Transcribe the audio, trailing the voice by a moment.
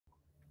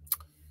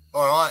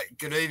All right,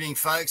 good evening,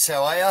 folks.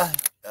 How are you?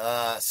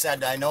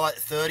 Saturday night,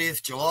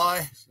 30th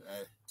July.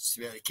 Just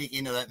about to kick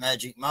into that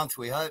magic month,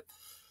 we hope.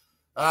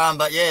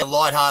 But yeah,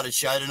 light-hearted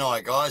show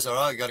tonight, guys. All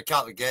right, we've got a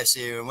couple of guests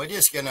here, and we're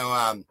just going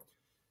to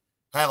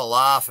have a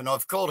laugh. And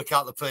I've called a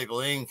couple of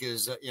people in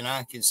because, you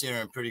know,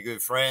 considering pretty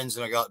good friends,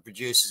 and I got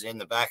producers in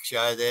the back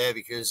show there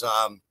because,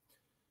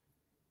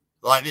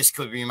 like, this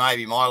could be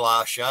maybe my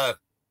last show,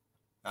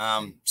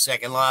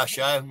 second last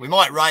show. We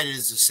might rate it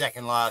as the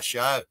second last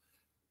show,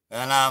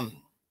 and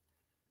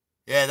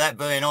yeah, that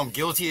being I'm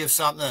guilty of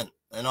something,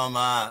 and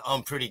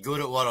I'm pretty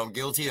good at what I'm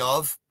guilty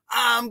of.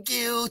 I'm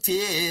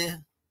guilty.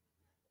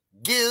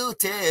 You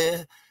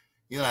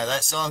know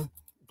that song?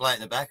 Play it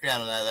in the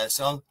background. I know that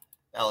song.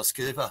 Alice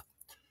Cooper.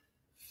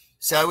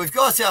 So we've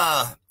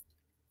got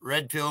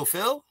Red Pill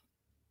Phil.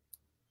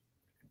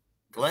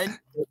 Glenn.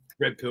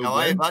 Red Pill. How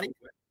are you, buddy?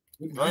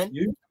 Glenn.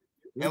 You?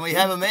 And we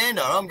have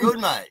Amanda. I'm good,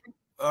 mate.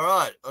 All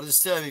right. I'll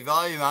just turn my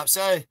volume up.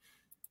 So,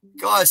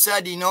 guys,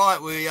 Saturday night,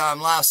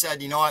 last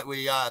Saturday night,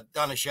 we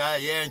done a show,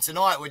 yeah, and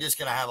tonight we're just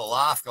going to have a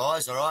laugh,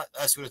 guys, all right?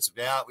 That's what it's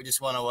about. We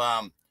just want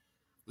to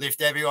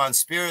lift everyone's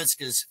spirits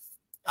because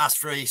us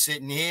three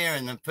sitting here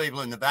and the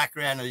people in the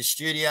background of the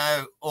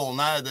studio all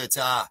know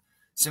that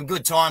some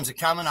good times are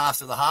coming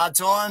after the hard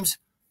times.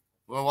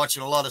 We're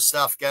watching a lot of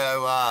stuff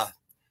go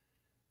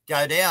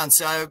down,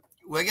 so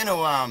we're going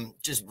to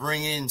just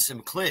bring in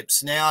some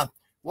clips. Now,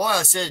 why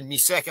I said my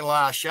second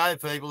last show,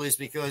 people, is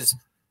because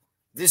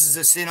this is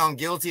a sin I'm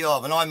guilty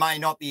of, and I may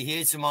not be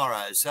here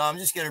tomorrow. So I'm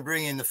just going to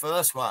bring in the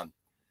first one.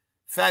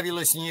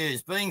 Fabulous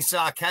news. Being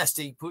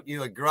sarcastic put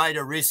you at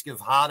greater risk of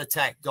heart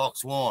attack,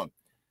 Doc's warn.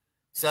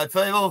 So,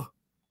 people,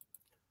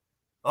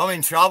 I'm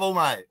in trouble,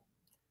 mate,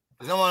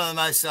 because I'm one of the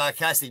most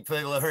sarcastic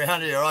people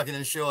around here, I can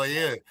assure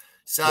you.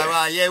 So,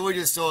 yeah, we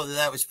just thought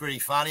that was pretty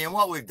funny. And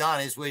what we've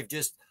done is we've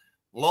just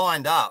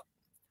lined up,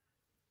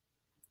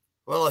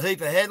 well, a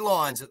heap of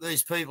headlines that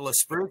these people are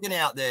spruiking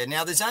out there.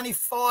 Now, there's only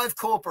 5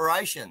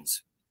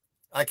 corporations,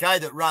 okay,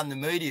 that run the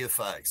media,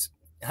 folks.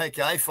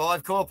 Okay,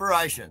 5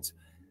 corporations.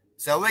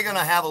 So we're going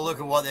to have a look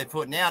at what they're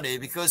putting out here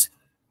because,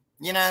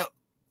 you know,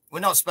 we're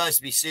not supposed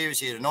to be serious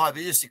here tonight,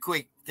 but just a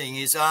quick thing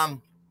is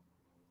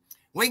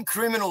when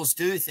criminals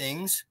do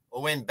things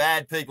or when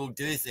bad people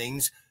do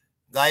things,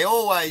 they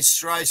always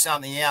throw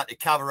something out to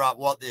cover up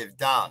what they've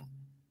done.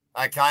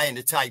 Okay, and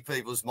to take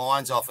people's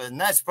minds off it. And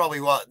that's probably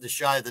what the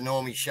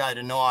Normie show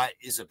tonight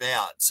is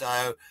about.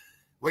 So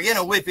we're going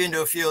to whip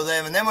into a few of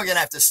them, and then we're going to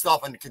have to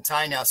stop and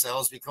contain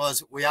ourselves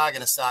because we are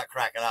going to start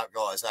cracking up,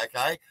 guys,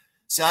 okay?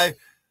 So,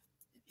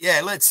 yeah,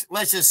 let's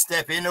just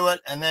step into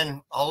it, and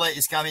then I'll let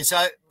you come in.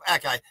 So,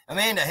 okay,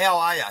 Amanda, how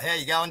are you? How are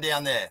you going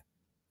down there?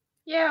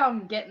 Yeah,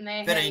 I'm getting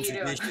there. Better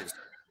introduce you.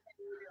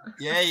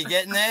 Yeah, you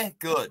getting there?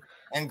 Good.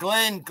 And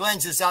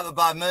Glenn's just up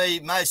above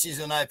me. Most of you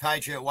will know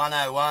Patriot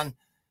 101.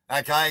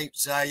 Okay,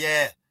 so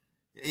yeah,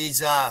 he's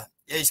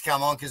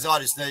come on because I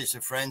just need some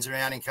friends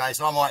around in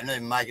case I mightn't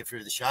even make it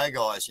through the show,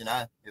 guys. You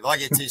know, if I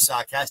get too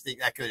sarcastic,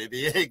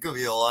 it could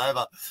be all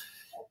over.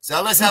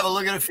 So let's have a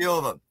look at a few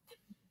of them.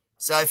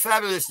 So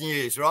fabulous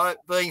news, right?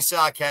 Being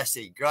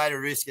sarcastic, greater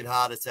risk at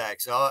heart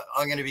attack. So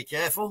I'm going to be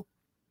careful.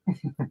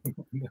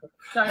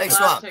 Don't next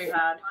laugh one. Too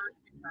hard.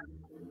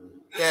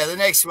 Yeah, the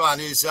next one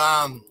is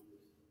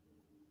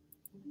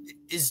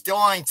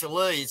dying to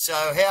lead. So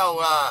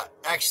how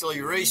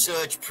actually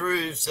research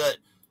proves that,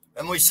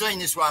 and we've seen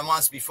this one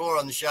once before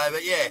on the show,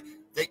 but yeah,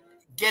 that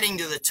getting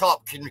to the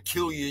top can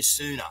kill you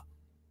sooner.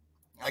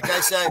 Okay,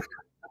 so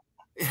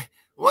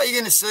what you're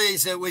going to see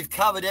is that we've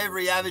covered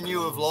every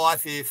avenue of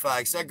life here,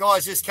 folks. So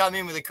guys, just come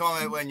in with a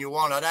comment when you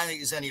want. I don't think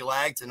there's any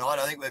lag tonight.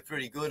 I think we're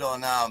pretty good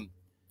on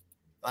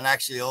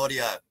actually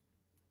audio.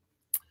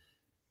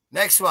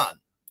 Next one.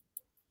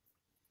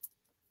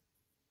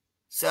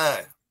 So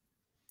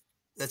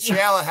the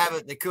shower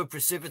habit that could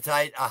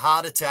precipitate a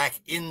heart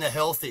attack in the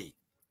healthy.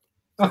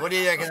 What do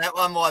you reckon that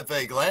one might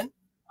be, Glenn?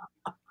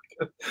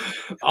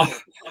 I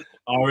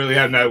really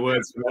have no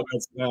words for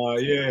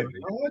that. Yeah,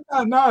 I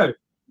don't know.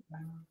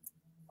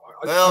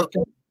 Well,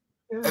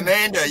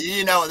 Amanda,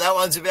 you know what that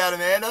one's about,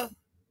 Amanda?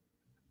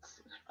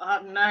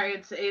 No,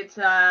 it's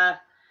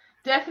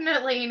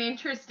definitely an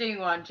interesting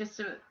one.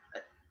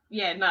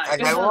 Yeah, no.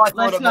 Okay, well, I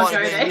thought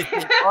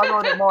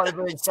it might have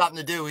been something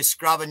to do with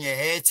scrubbing your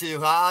hair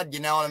too hard. You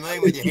know what I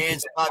mean? With your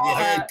hands above your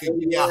head, could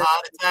give you a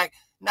heart attack.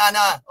 No,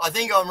 I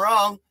think I'm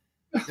wrong.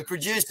 The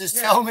producers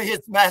tell me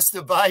it's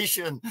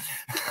masturbation.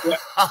 Yeah.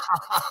 I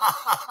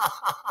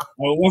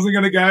wasn't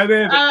going to go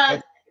there.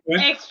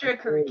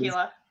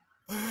 Extracurricular.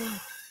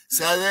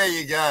 So there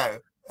you go.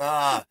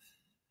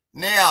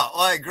 Now,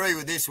 I agree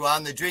with this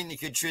one. The drink that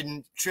could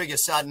trigger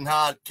sudden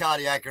heart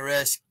cardiac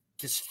arrest,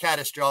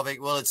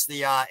 catastrophic. Well, it's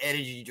the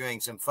energy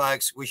drinks, and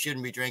folks, we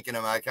shouldn't be drinking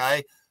them,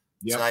 okay?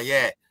 Yep. So,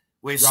 yeah,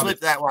 we've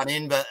slipped that one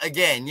in. But,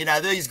 again, you know,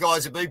 these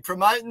guys have been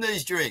promoting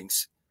these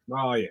drinks.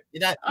 Oh, yeah.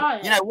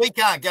 You know, we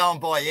can't go and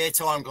buy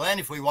airtime, Glenn,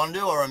 if we want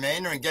to, or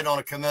Amanda, and get on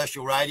a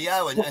commercial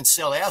radio and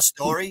sell our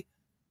story.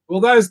 Well,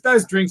 those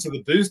drinks are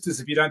the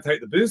boosters. If you don't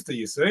take the booster,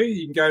 you see,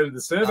 you can go to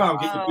the servo and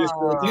get your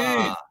booster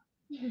again.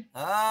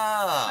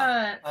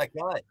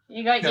 Okay.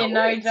 You got your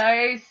no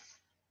dose.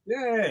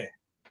 Yeah.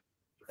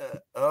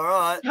 All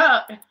right.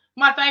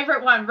 My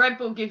favourite one, Red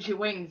Bull gives you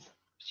wings.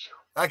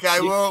 Okay,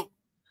 well,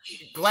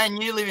 Glenn,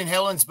 you live in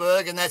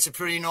Helensburgh, and that's a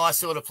pretty nice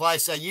sort of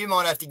place. So you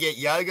might have to get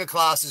yoga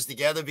classes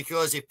together,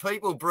 because if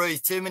people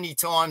breathe too many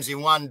times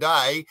in one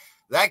day,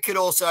 that could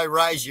also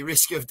raise your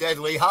risk of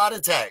deadly heart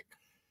attack.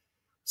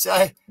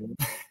 So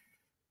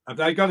have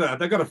they got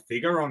a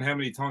figure on how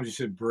many times you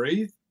should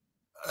breathe?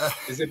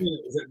 Is it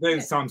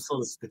been some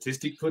sort of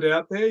statistic put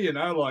out there? You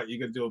know, like you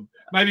got to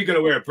maybe you got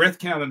to wear a breath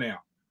counter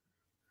now.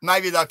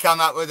 Maybe they'll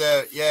come up with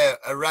a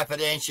rapid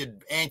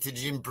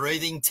antigen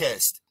breathing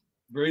test.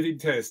 Breathing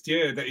test,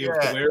 that you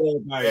have to wear all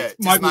day. Yeah,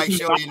 just make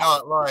sure you're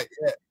not like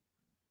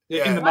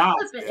in the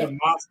mask. The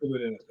mask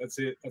with it. That's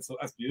it. That's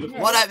beautiful.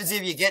 What happens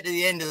if you get to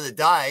the end of the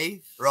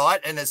day, right,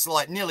 and it's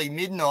like nearly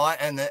midnight,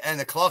 and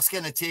the clock's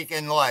going to tick,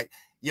 and like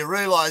you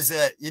realise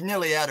that you're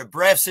nearly out of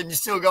breaths, and you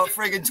still got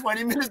friggin'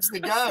 20 minutes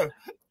to go.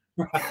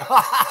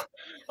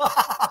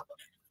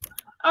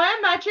 I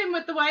imagine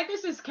with the way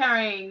this is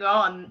carrying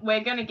on,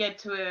 we're going to get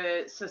to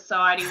a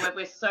society where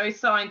we're so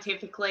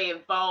scientifically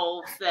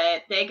evolved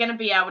that they're going to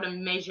be able to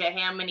measure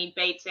how many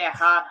beats our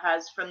heart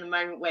has from the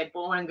moment we're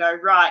born and go,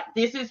 right,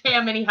 this is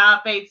how many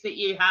heartbeats that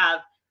you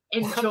have.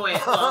 Enjoy it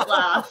while it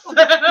lasts.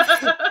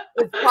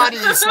 It's part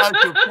of your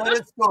social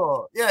credit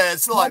score. Yeah,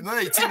 it's like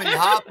me. Too many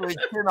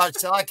heartbeats, too much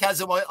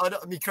sarcasm. My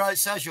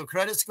social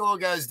credit score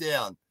goes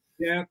down.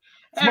 Yeah.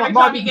 Every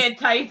time you get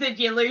tasered,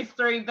 you lose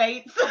 3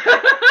 beats.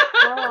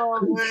 Oh,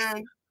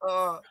 man.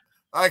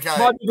 Okay.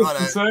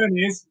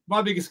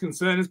 My biggest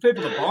concern is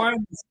people are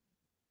buying this.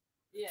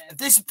 Yeah.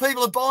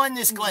 People are buying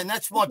this, Glenn.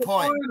 That's my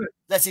point.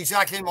 That's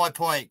exactly my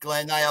point,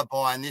 Glenn. They are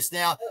buying this.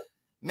 Now,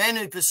 men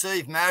who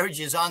perceive marriage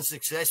as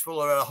unsuccessful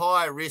are at a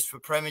higher risk for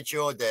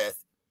premature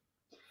death.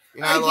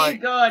 You know,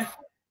 God.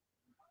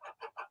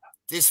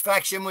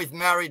 Disfaction with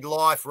married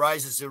life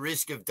raises the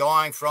risk of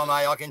dying from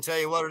I can tell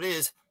you what it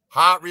is,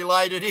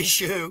 heart-related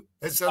issue.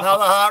 It's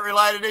another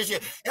heart-related issue.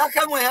 How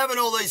come we're having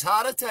all these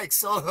heart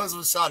attacks all of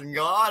a sudden,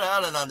 God? I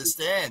don't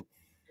understand.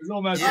 There's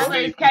almost heart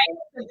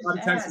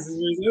attacks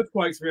and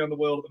earthquakes around the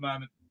world at the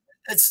moment.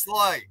 It's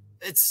like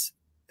it's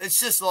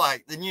just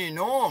like the new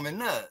norm,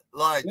 isn't it?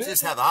 Like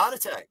just have a heart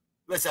attack.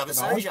 Let's have a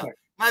seizure.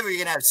 Maybe we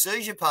can have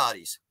seizure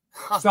parties.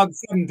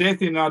 Sudden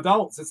death in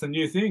adults. It's a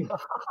new thing.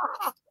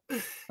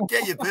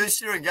 Get your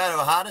booster and go to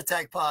a heart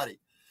attack party.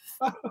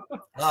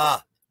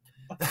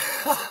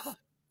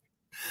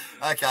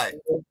 Okay.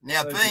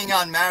 Now, being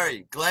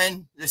unmarried,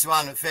 Glenn, this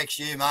one affects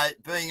you,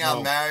 mate. Being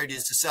unmarried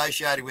is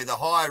associated with a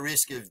higher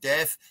risk of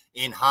death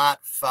in heart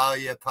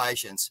failure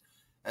patients.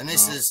 And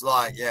this is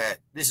like,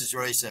 this is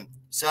recent.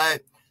 So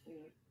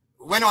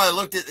when I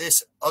looked at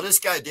this, I'll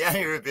just go down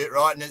here a bit,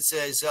 right? And it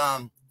says,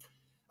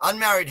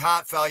 unmarried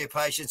heart failure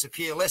patients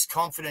appear less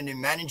confident in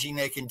managing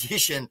their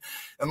condition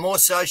and more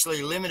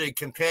socially limited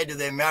compared to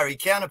their married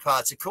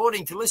counterparts,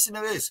 according to, listen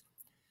to this,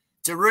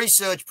 to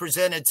research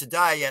presented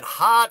today at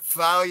Heart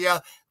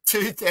Failure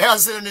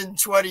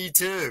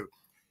 2022,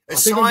 a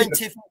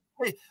scientific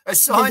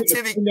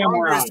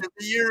congress of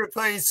the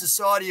European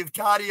Society of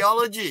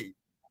Cardiology.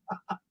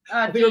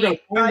 Do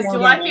I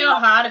feel a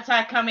heart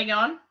attack coming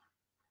on?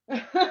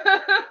 Hang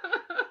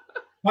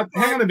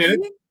on a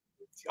minute.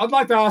 I'd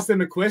like to ask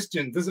them a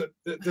question. Does it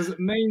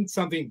mean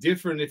something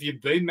different if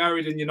you've been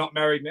married and you're not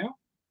married now?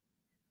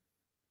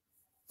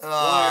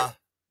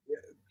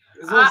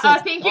 I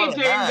think you're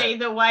doomed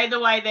either way. The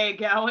way they're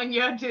going,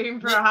 you're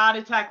doomed for a heart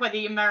attack, whether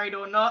you're married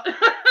or not.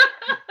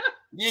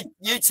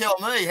 You tell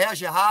me,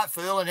 how's your heart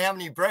feel and how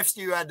many breaths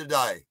do you had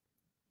today?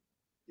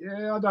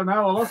 Yeah, I don't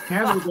know. I lost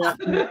count about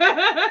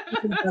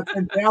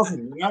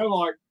 10,000. You know,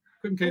 like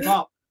couldn't keep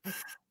up.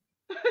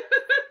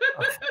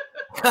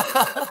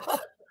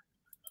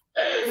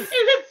 If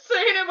it's soon,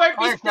 it won't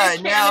be step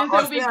counters,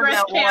 it'll be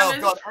breath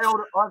counters.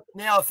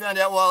 Now I found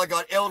out why I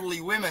got elderly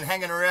women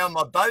hanging around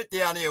my boat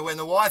down here when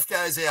the wife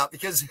goes out,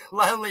 because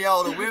lonely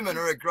older women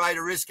are at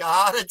greater risk of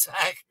heart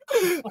attack.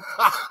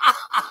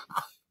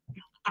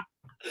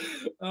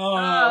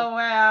 Oh,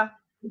 wow.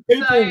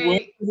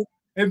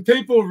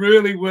 People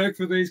really work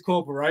for these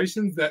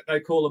corporations that they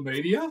call the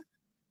media,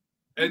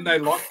 and they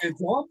like their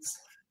jobs.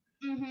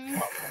 Mm-hmm.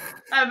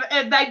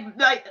 And I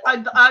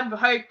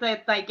hope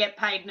that they get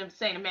paid an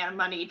obscene amount of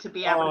money to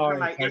be able to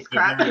promote this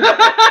crap.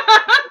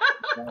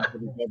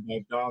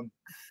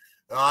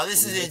 Oh,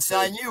 this is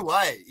insane. You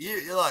wait.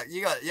 You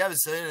haven't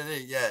seen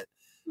it yet.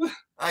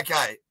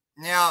 Okay.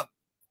 Now,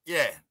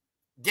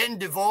 getting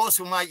divorced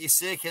will make you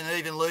sick and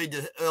even lead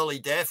to early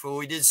death. Well,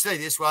 we did see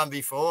this one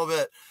before,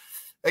 but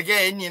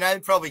again,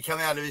 probably come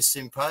out of this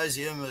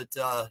symposium. But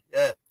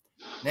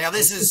now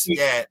this is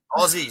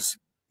Aussies.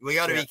 We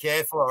got to be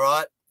careful, all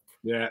right?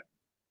 Yeah.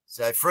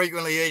 So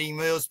frequently eating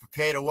meals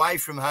prepared away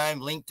from home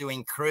linked to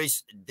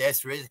increased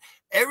death risk.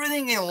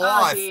 Everything in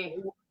life.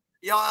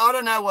 I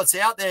don't know what's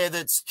out there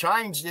that's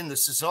changed in the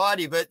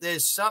society, but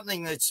there's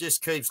something that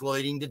just keeps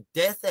leading to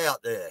death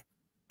out there.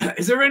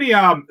 Is there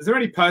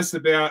any posts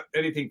about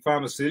anything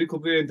pharmaceutical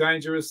being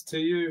dangerous to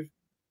you,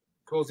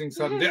 causing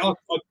some death?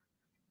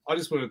 I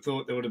just would have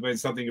thought there would have been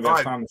something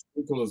about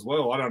pharmaceutical as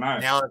well. I don't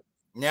know.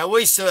 Now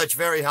we search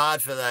very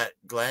hard for that,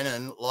 Glenn,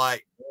 and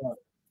like,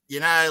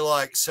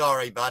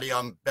 sorry, buddy,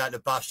 I'm about to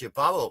bust your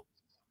bubble.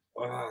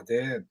 Oh,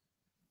 damn.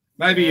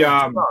 Maybe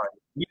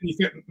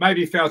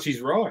maybe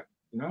Fauci's right,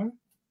 you know?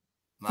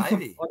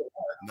 Maybe.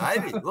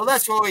 Maybe. Well,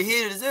 that's what we're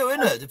here to do,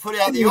 isn't it? To put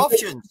out the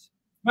options.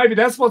 Maybe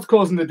that's what's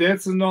causing the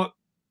deaths and not,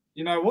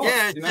 you know what?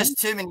 Yeah, just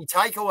too many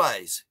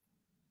takeaways.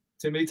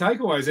 Too many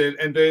takeaways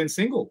and being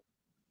single.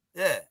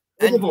 Yeah.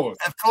 And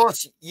of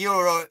course,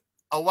 you're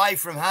away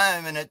from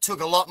home and it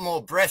took a lot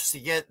more breaths to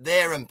get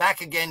there and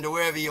back again to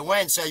wherever you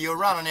went. So you're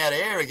running out of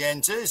air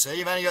again too. So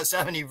you've only got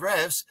so many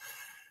breaths.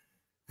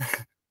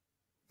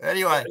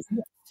 Anyway.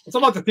 It's a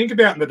lot to think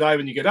about in the day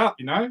when you get up,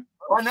 you know?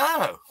 I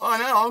know.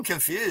 I'm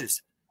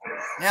confused.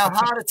 Now,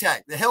 heart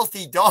attack, the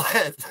healthy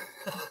diet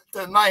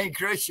that may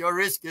increase your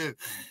risk of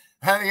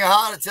having a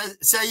heart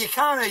attack. So you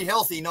can't eat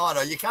healthy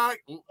neither. You can't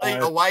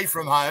eat away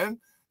from home,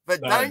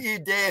 but don't you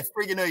dare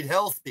friggin' eat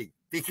healthy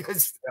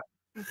because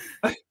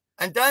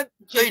and don't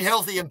eat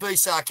healthy and be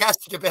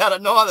sarcastic about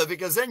it neither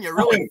because then you're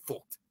really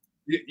fucked.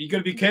 You got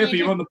to be careful.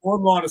 You're on the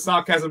borderline of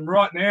sarcasm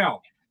right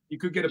now. You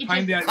could get a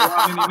pain down your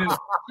arm any minute.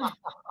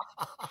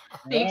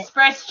 The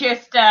Express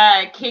just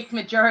kicked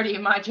majority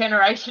of my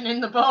generation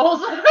in the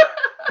balls.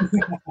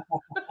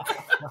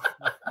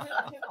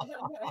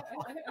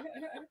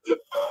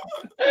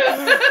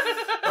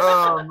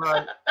 Oh,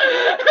 mate.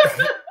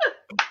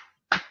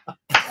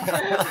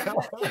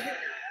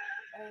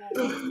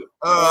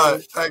 All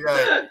right,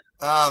 okay.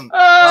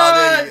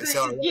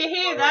 You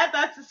hear that?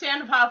 That's the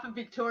sound of half of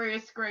Victoria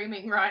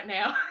screaming right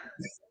now.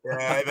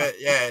 Yeah, but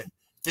yeah.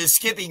 Does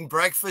skipping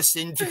breakfast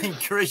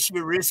increase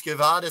your risk of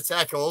heart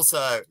attack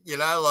also? You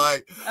know,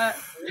 like,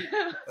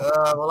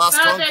 well, us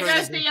concrete there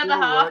goes the other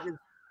half.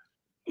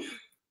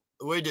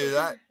 We do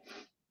that.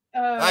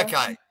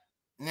 Okay.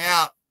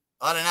 Now,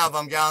 I don't know if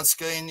I'm going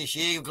skiing this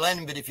year,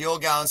 Glenn, but if you're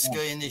going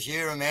skiing this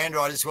year, Amanda,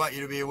 I just want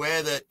you to be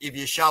aware that if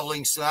you're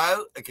shoveling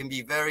snow, it can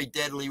be a very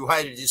deadly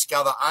way to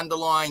discover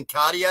underlying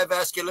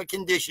cardiovascular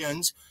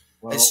conditions.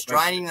 Well, as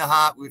straining the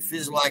heart with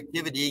physical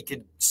activity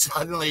could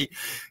suddenly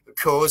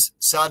cause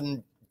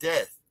sudden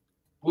death.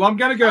 Well, I'm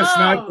going to go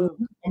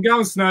snowboarding. I'm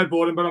going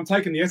snowboarding, but I'm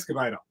taking the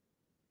excavator.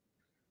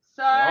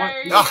 So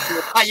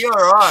you're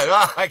all right.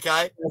 Oh,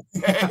 okay.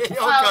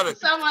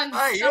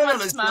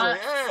 Someone's smart.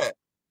 Yeah.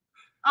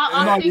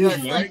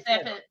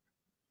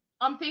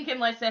 I'm thinking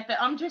less effort.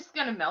 I'm just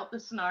going to melt the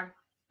snow.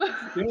 Yeah,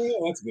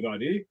 that's a good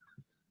idea.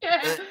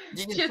 Yeah.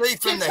 You can see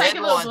from the take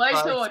a little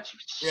blowtorch.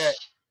 Yeah.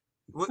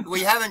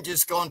 We haven't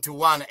just gone to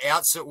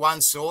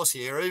one source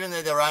here, even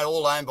though they're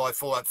all owned by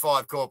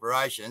five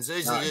corporations.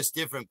 These are just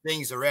different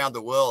things around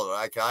the world,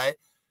 okay?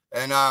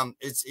 And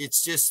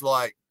it's just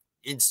like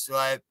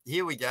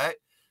here we go.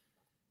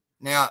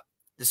 Now,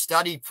 the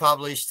study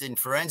published in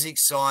Forensic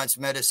Science,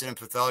 Medicine and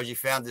Pathology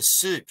found the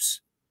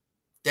soups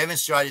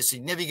demonstrated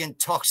significant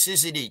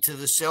toxicity to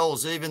the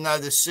cells, even though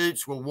the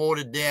soups were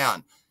watered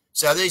down.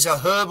 So these are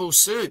herbal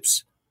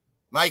soups.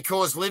 May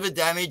cause liver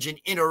damage and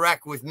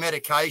interact with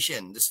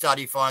medication, the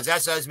study finds.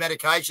 That's those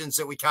medications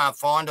that we can't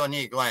find on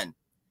here, Glenn.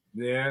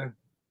 Yeah,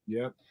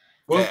 yeah.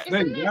 Well,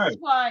 there you go.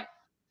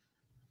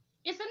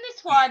 Isn't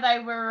this why they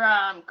were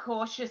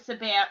cautious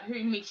about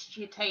who mixed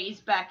your teas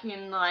back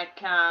in, like,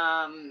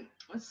 17th,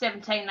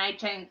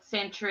 18th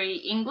century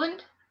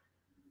England?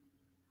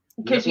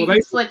 Because you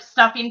could slip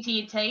stuff into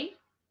your tea?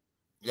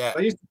 Yeah.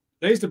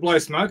 They used to blow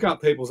smoke up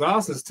people's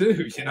asses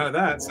too, you know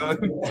that. So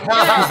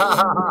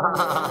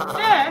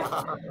yeah.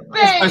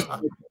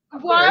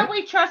 But why are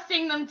we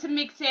trusting them to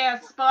mix our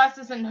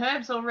spices and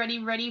herbs already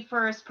ready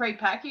for us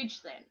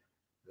pre-packaged then?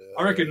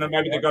 I reckon that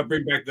maybe they got to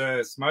bring back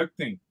the smoke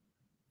thing.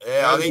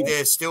 Yeah, I think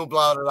they're still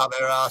blowing it up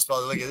their ass by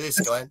the look of this,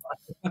 Glenn.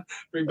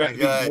 Bring back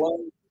the blow,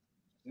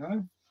 you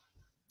know?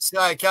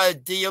 So, okay,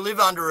 do you live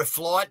under a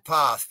flight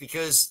path?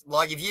 Because,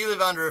 like, if you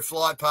live under a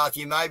flight path,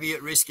 you may be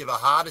at risk of a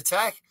heart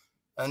attack.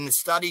 And the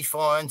study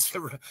finds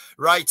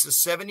rates are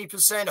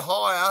 70%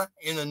 higher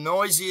in the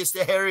noisiest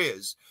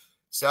areas.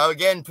 So,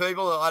 again,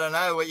 people, I don't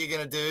know what you're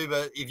going to do,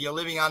 but if you're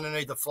living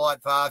underneath the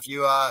flight path,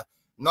 you are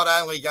not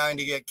only going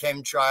to get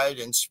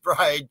chemtrayed and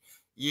sprayed,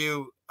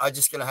 you are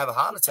just going to have a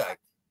heart attack.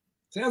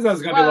 Sounds like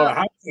there's going to be a lot of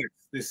heart attacks.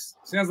 This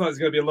sounds like there's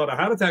going to be a lot of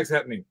heart attacks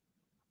happening.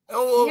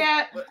 Oh,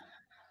 yeah.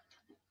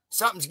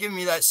 Something's giving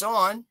me that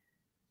sign.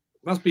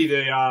 Must be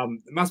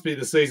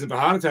the season for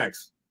heart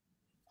attacks.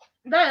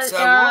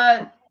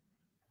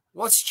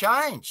 What's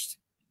changed?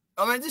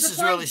 I mean, this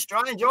is really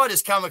strange. I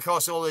just come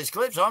across all these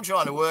clips. I'm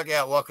trying to work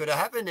out what could have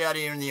happened out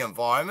here in the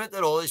environment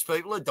that all these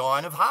people are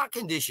dying of heart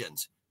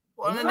conditions.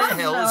 What in the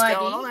hell is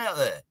going on out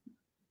there?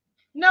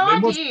 No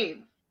idea.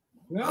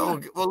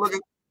 Oh, we'll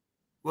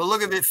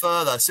look a bit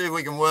further, see if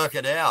we can work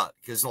it out.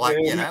 Because, like,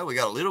 you know, we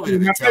got a little bit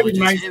of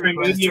intelligence here.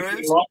 Maybe.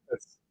 Really?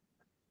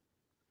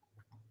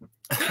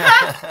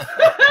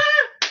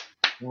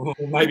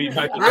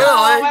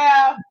 Oh,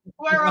 wow.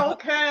 We're all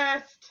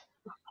cursed.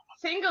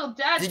 Single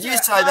dad. Did you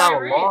say they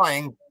were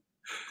lying?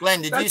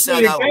 Glenn, did you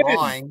say they were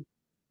lying?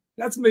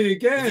 That's me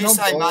again. Did you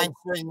say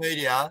mainstream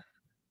media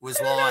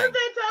was lying?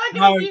 They're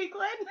targeting you,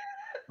 Glenn.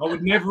 I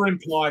would never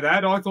imply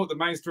that. I thought the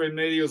mainstream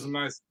media was the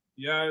most,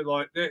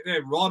 like they're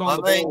right on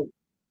the ball.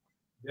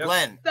 Yep.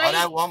 Glenn, I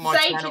don't want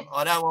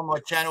my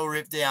channel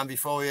ripped down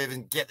before we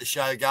even get the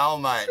show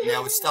going, mate.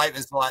 Now with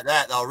statements like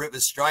that, they'll rip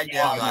us straight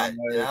down, mate.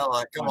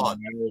 Come on.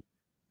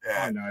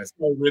 Yeah. I know.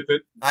 So rip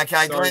it.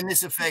 Okay, Glenn,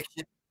 this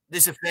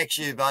affects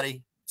you,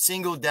 buddy.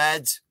 Single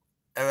dads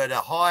are at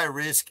a higher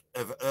risk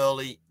of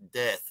early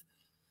death.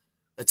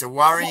 It's a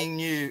worrying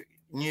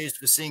news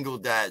for single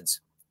dads.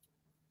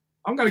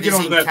 I'm going to get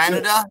on that.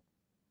 Canada.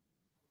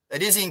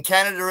 It is in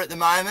Canada at the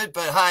moment,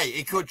 but hey,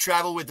 it could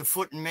travel with the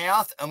foot and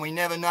mouth, and we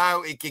never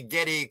know. It could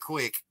get here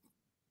quick.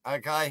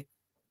 Okay.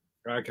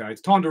 Okay, it's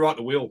time to write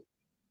the will.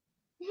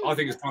 I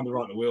think it's time to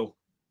write the will.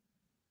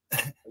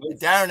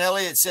 Darren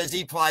Elliott says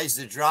he plays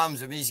the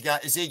drums, and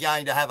is he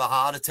going to have a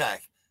heart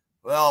attack?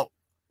 Well,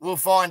 we'll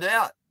find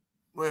out.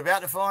 We're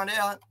about to find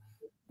out.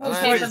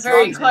 Keep a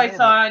very close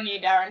eye on you,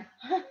 Darren.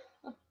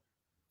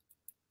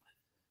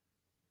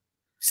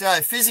 So,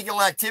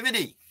 physical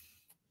activity.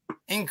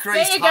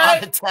 Increased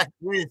heart attack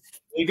risk.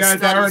 There you go,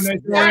 Darren.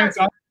 There's your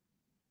answer.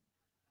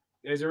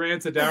 There's your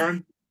answer,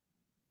 Darren.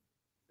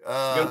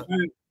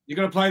 You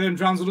got to play them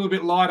drums a little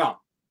bit lighter.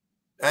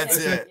 That's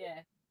it.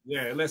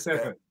 Yeah, less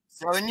effort.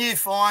 So a new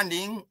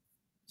finding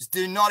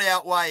do not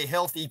outweigh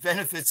healthy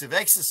benefits of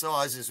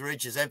exercise, as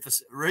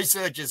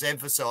researchers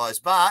emphasise.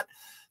 But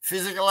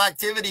physical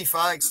activity,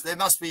 folks, there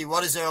must be.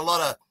 Is there a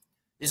lot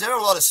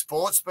of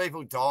sports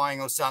people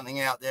dying or something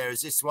out there?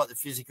 Is this what the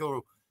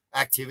physical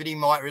activity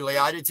might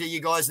relate it to?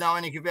 You guys know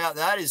anything about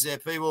that? Is there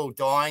people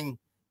dying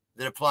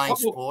that are playing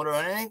sport or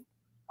anything?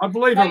 I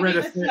believe I read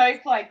a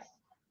snowflakes.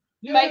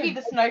 Yeah. Maybe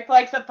the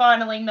snowflakes are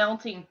finally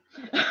melting.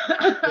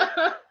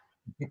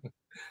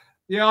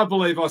 Yeah, I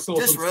believe I saw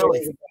just some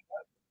really.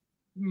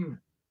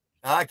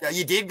 Okay,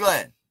 you did,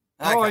 Glenn.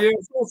 Okay. Oh yeah,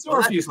 I saw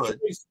a few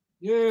stories.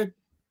 Yeah,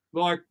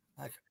 like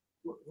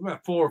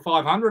about 400 or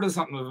 500 or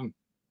something of them.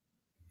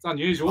 It's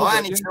unusual.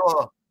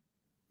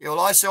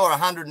 I saw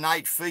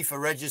 108 FIFA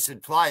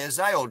registered players.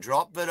 They all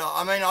dropped, but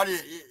I mean,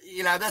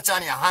 that's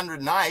only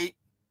 108.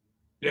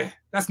 Yeah,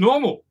 that's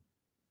normal.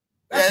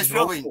 That's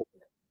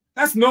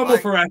normal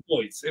for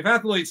athletes. If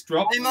athletes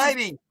drop,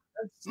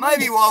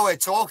 maybe while we're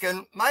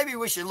talking, maybe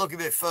we should look a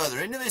bit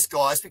further into this,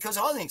 guys, because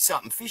I think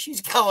something fishy's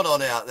going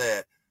on out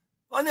there.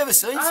 I've never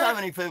seen so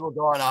many people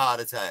dying of heart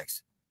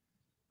attacks.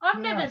 I've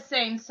never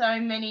seen so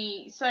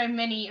many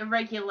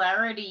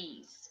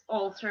irregularities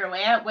all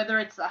throughout, whether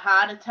it's the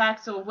heart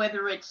attacks or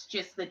whether it's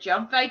just the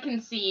job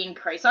vacancy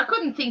increase. I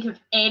couldn't think of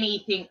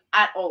anything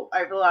at all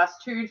over the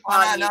last 2 to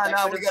 5 years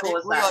that could have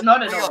caused that.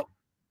 Not at all.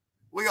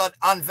 We got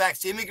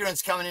unvaxxed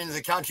immigrants coming into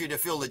the country to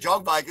fill the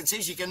job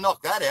vacancies. You can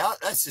knock that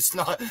out. That's just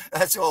not.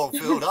 That's all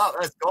filled up.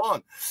 That's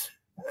gone.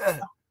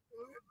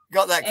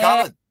 Got that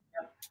covered.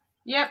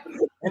 Yep.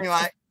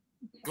 Anyway,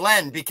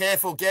 Glenn, be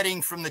careful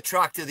getting from the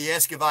truck to the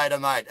excavator,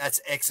 mate. That's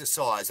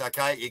exercise.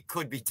 Okay, it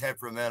could be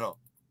temperamental.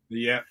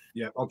 Yeah.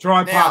 I'll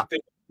try and park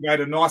the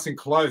excavator nice and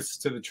close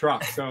to the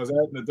truck, so as I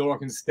open the door, I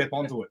can step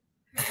onto it.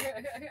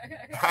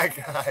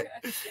 Okay.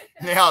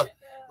 Now,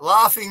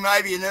 laughing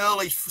may be an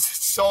early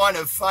sign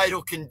of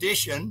fatal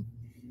condition,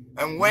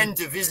 and when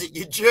to visit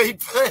your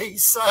GP.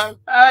 So,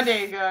 oh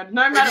dear God,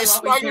 no matter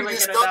what we do, we're going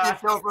to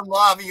stop yourself from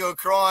laughing or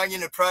crying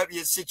in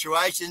appropriate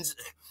situations.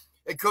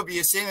 It could be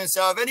a symptom.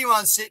 So, if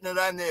anyone's sitting at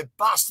home there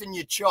busting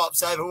your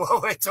chops over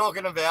what we're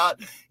talking about,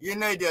 you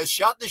need to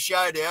shut the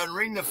show down,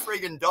 ring the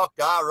friggin'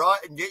 doctor, right,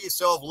 and get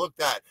yourself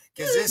looked at,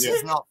 because this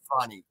is not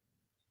funny.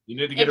 You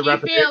need to get a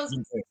rapid test.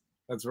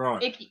 That's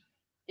right.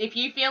 If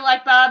you feel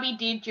like Barbie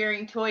did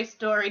during Toy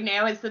Story,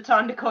 now is the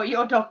time to call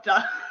your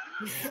doctor.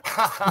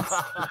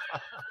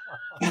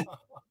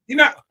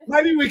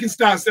 Maybe we can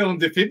start selling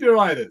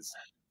defibrillators.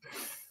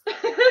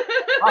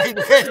 Hey,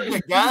 there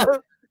you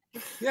go.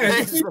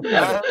 Yeah.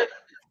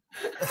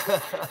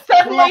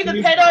 Suddenly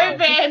the pedo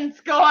van's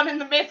gone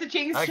and the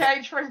messaging's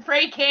changed from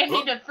free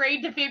candy to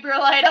free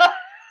defibrillator.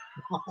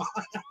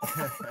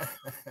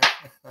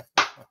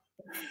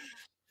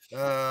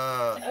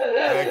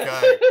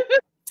 Okay.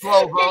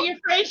 12-volt. Get your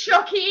free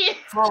shock here.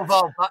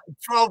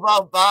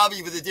 12-volt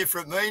Barbie with a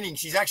different meaning.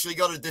 She's actually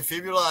got a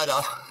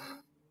defibrillator.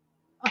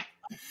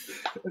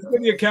 There's going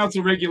to be a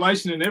council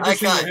regulation in every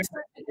single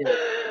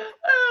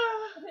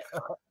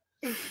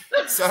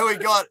So we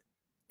got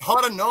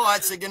hotter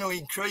nights are going to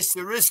increase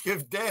the risk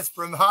of death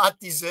from heart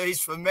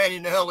disease for men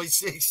in early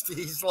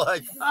 60s.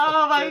 Like,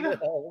 oh my God.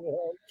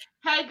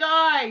 Hey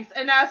guys,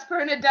 an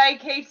aspirin a day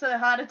keeps a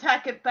heart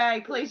attack at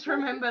bay. Please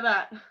remember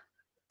that.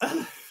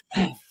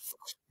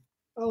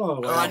 Oh,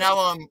 wow. I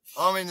know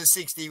I'm in the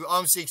 60.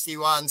 I'm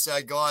 61, so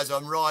guys,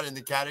 I'm right in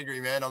the category,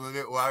 man. I'm a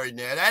bit worried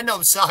now, and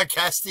I'm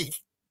sarcastic,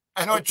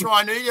 and I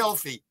try and eat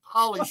healthy.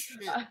 Holy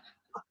shit!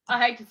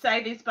 I hate to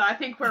say this, but I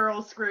think we're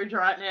all screwed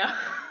right now.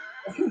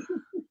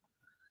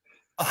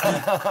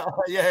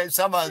 Yeah,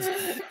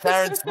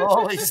 Karen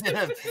Smalley's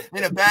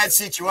in a bad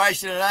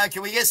situation at home.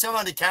 Can we get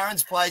someone to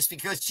Karen's place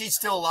because she's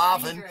still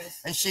laughing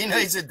and she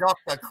needs a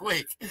doctor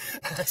quick?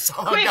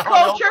 Quick,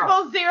 call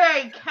 000.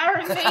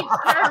 Karen needs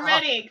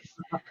paramedics.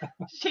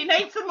 She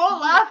needs some more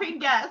laughing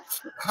gas.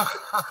 Hey,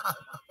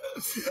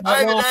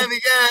 but don't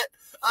forget,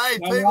 hey,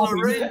 No people laughing.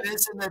 are reading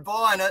this and they're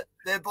buying it.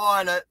 They're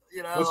buying it.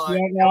 You know, Let's like,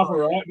 don't laugh, all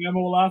right? No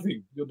more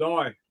laughing. You'll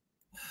die.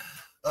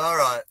 all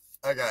right,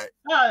 okay.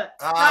 Oh,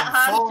 that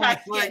heart falling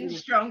attack's asleep- getting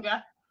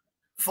stronger.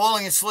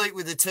 Falling asleep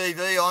with the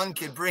TV on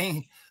could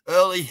bring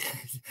early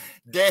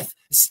death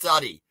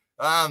study.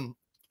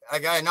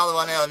 Okay, another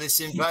one out of this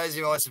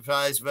symposium, I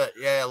suppose. But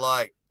yeah,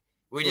 like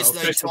we just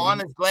need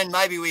timers, Glenn.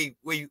 Maybe we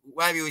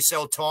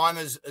sell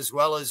timers as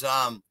well as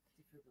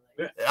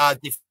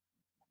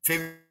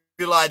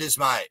defibrillators,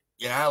 mate.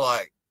 You know,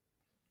 like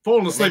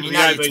falling asleep with you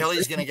the know your ABC.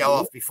 telly's going to go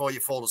off before you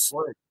fall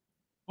asleep.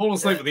 Falling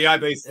asleep with the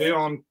ABC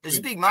on. There's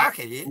a big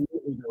market here.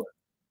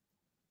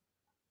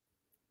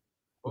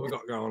 What we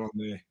got going on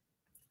there?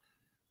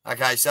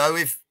 Okay, so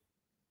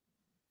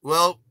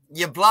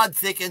your blood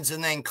thickens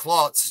and then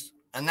clots,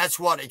 and that's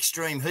what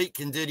extreme heat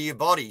can do to your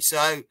body.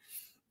 So,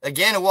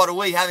 again, what are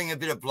we having a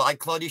bit of blood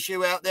clot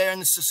issue out there in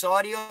the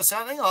society or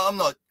something?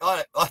 I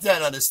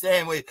don't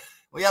understand. We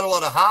had a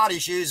lot of heart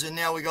issues, and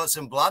now we got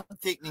some blood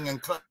thickening.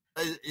 And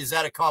is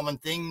that a common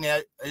thing now?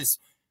 Is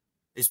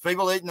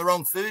people eating the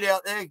wrong food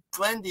out there,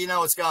 Glenn? Do you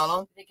know what's going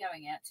on? They're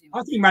going out too much.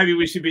 I think maybe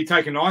we should be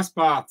taking ice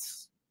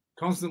baths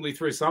constantly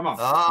through summer.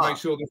 Make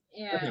sure that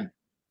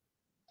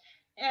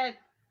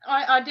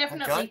I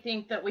definitely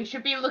think that we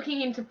should be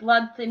looking into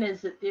blood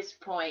thinners at this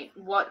point.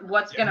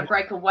 What's going to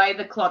break away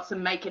the clots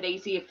and make it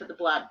easier for the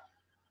blood?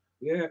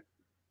 Yeah.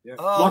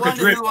 Oh, like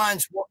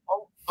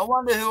I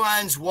wonder who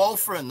owns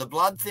Wolfram, the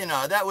blood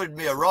thinner. That would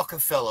be a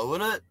Rockefeller, would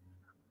it?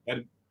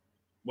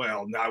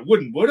 Well, no,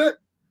 wouldn't, would it?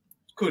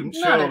 Couldn't,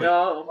 Not surely. at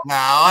all. No,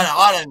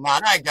 I don't know.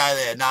 Don't go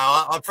there.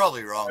 No, I'm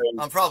probably wrong.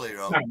 I'm probably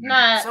wrong.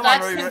 No,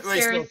 Someone that's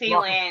conspiracy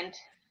land.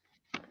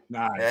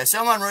 No. Yeah,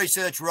 someone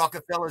research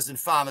Rockefellers and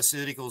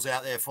pharmaceuticals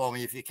out there for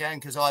me if you can,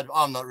 because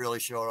I'm not really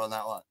sure on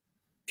that one.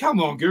 Come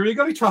on, Guru. You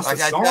got to trust the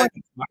Okay, science,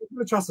 mate. You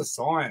got to trust the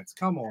science.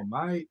 Come on,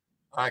 mate.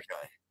 Okay.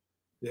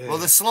 Yeah. Well,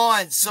 the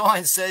science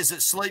says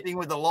that sleeping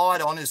with the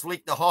light on is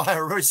linked to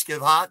higher risk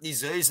of heart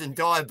disease and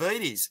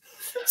diabetes.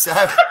 So.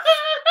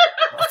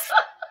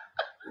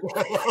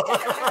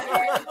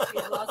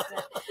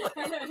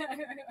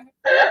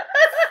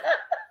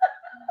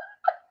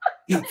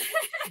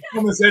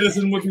 Thomas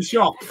Edison would be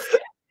shocked.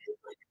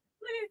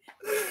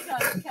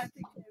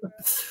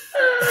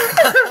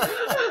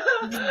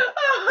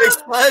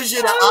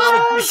 Exposure to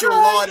artificial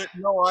light at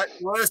night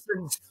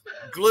worsens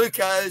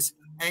glucose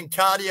and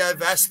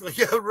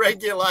cardiovascular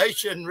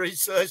regulation,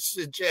 research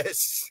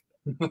suggests.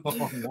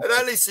 It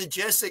only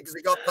suggests it because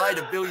they got paid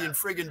 $1 billion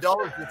friggin'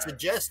 to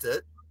suggest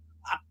it.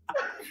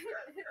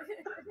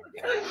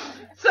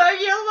 So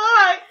your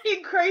light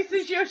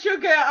increases your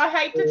sugar. I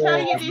hate to tell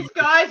you this,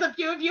 guys. A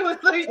few of you are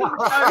losing toes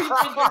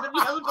because of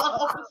your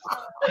bulbs.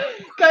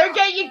 Go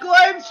get your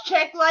globes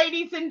checked,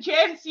 ladies and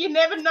gents. You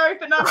never know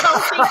if an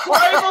unhealthy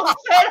globe will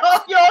set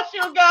off your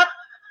sugar.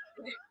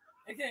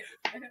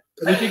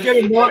 And if you get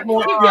a night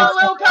light, You've got a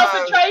little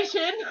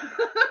concentration.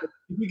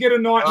 If you get a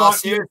night light,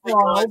 seriously,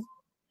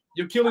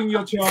 you're killing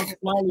your child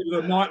slowly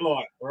with a night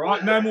light. All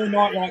right, no more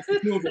night lights for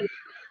children.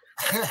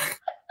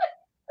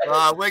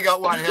 We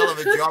got one hell of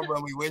a job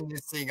when we win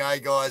this thing, eh,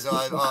 guys?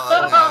 Oh,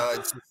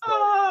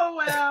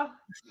 wow.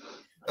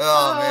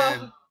 Oh,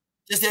 man.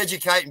 Just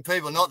educating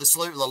people not to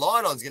sleep with the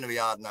light on is going to be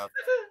hard enough.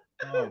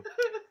 Oh,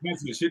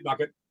 that's a shit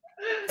bucket.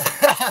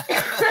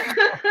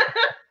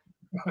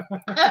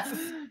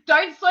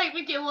 Don't sleep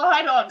with your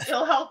light on.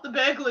 It'll help the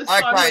burglars.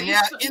 Okay,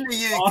 now in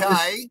the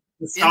UK,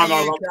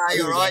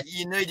 all right,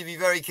 you need to be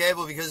very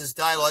careful because it's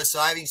daylight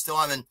savings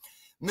time, and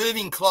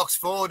moving clocks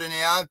forward an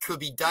hour could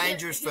be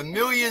dangerous for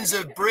millions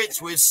of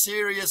Brits with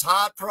serious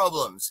heart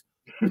problems.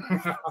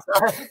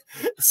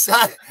 So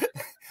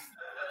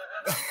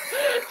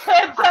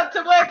turns up to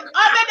work.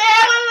 I'm an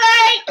hour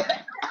late.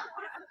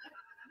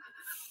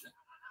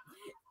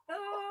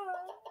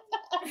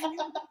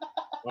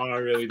 I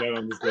really don't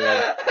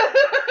understand.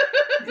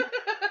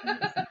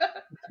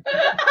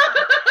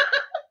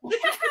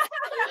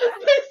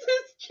 This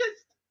is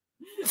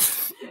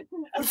just.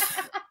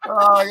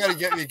 Oh, I got to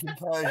get me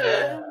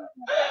composure.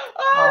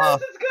 Oh,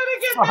 this is gonna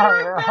get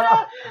better and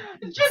better.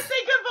 Just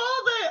think of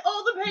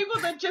all the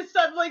people that just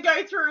suddenly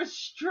go through a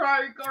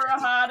stroke or a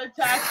heart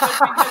attack just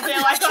because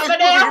they're like, I'm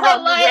an hour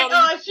late.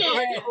 Oh shit,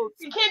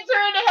 the kids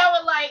are an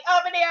hour late.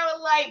 I'm an hour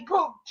late.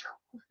 Boom.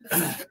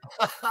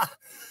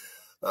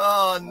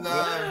 Oh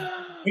no!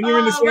 When you're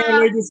in the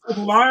shower, leave yourself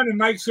alone and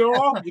make sure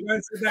you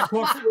don't set that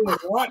clock forward,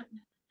 right?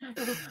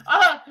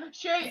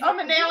 Shoot, I'm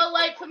an hour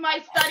late for my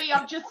study.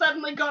 I've just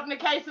suddenly gotten a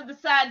case of the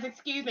SADS.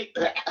 Excuse me.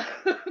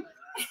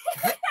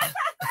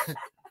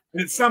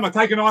 It's summer.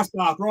 Take an ice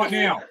bath right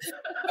now.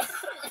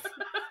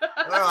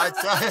 All right,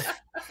 so,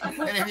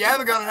 and if you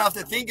haven't got enough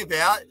to think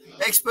about,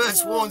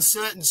 experts warn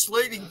certain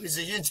sleeping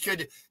positions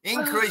could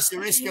increase the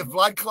risk of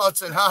blood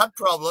clots and heart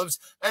problems,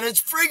 and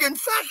it's friggin'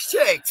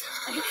 fact-checked.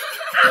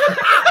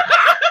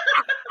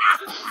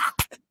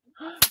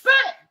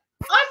 But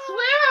I swear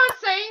I was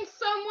saying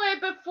somewhere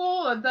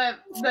before that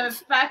the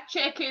fact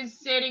checkers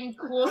said in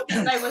court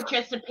that they were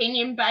just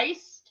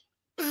opinion-based.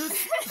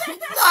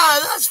 No,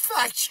 that's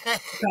fact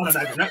check. Can't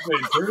imagine that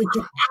being true.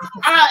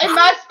 It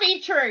must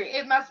be true.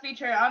 It must be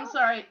true. I'm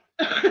sorry.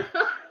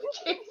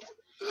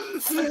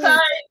 So,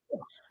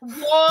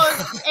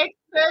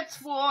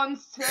 experts warn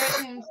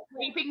certain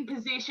sleeping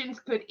positions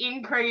could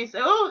increase.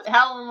 Oh,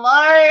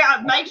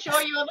 hello. Make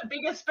sure you're the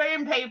bigger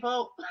spoon,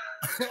 people.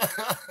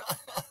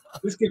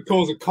 This could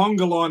cause a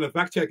conga line of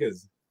fact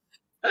checkers.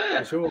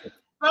 For sure.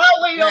 Well,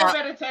 we all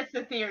better test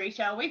the theory,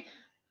 shall we?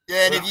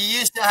 Yeah, and if you're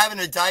used to having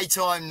a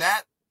daytime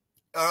nap,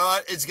 all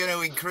right, it's going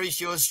to increase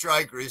your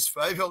stroke risk,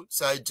 people.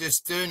 So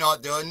just do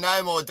not do it.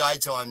 No more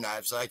daytime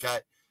naps, okay?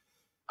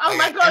 Oh,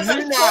 my God,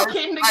 those poor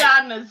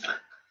kindergartners.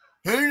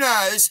 Who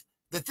knows?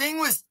 The thing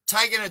with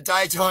taking a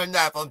daytime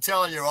nap, I'm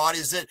telling you, right,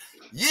 is that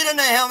you don't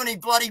know how many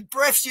bloody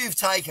breaths you've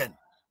taken.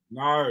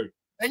 No.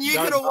 And you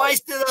could have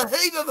wasted a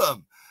heap of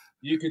them.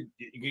 You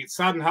get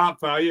sudden heart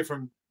failure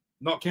from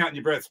not counting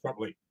your breaths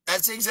properly.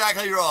 That's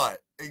exactly right.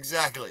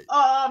 Exactly.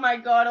 Oh, my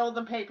God, all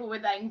the people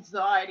with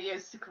anxiety are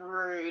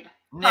screwed.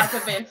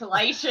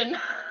 Hyperventilation.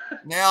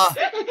 Now,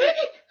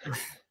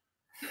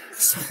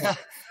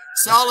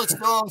 solar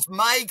storms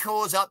may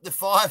cause up to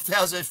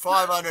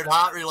 5,500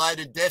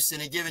 heart-related deaths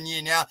in a given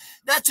year. Now,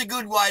 that's a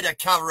good way to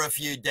cover a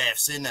few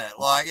deaths, isn't it?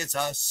 Like, it's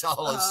a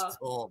solar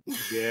storm.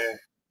 Yeah.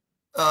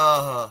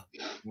 Oh,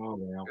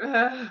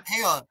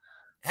 wow.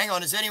 Hang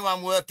on. Has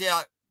anyone worked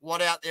out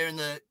what out there in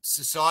the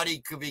society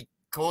could be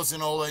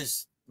causing all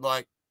those,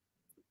 like,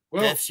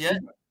 deaths yet?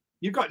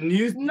 You've got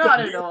news.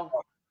 Not at all.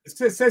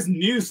 It says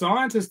new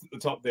scientist at the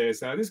top there.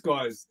 So this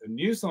guy's a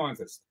new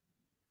scientist.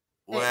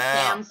 Wow.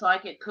 It sounds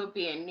like it could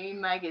be a new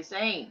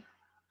magazine.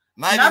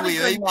 Maybe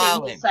we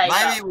email him.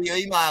 Maybe we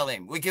email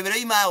him. We could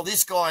email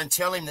this guy and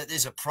tell him that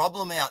there's a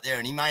problem out there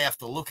and he may have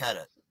to look at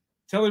it.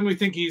 Tell him we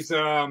think he's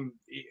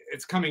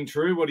it's coming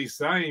true what he's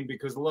saying,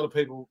 because a lot of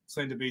people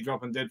seem to be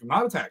dropping dead from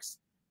heart attacks.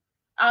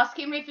 Ask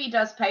him if he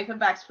does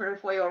paperbacks for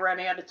if we all run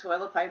out of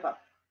toilet paper.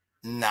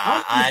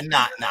 No.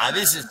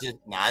 This is just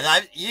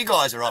you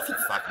guys are off your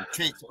fucking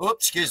cheeks. Oops,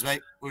 excuse me.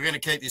 We're going to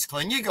keep this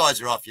clean. You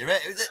guys are off your.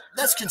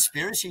 That's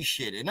conspiracy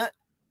shit, isn't it?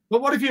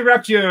 But what if you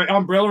wrapped your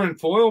umbrella in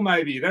foil?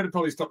 Maybe that'd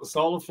probably stop the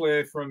solar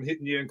flare from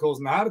hitting you and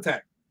causing a heart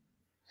attack.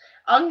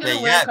 I'm going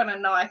to work on a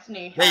nice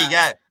new hat. There you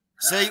go.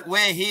 See,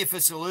 we're here for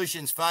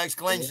solutions, folks.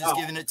 Glenn's just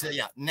giving it to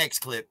you. Next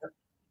clip.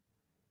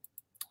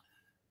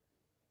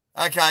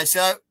 Okay,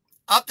 so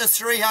up to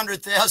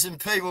 300,000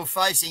 people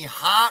facing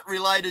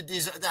heart-related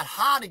disease. That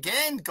heart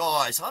again,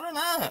 guys. I don't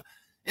know.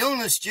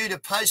 Illness due to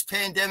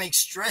post-pandemic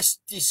stress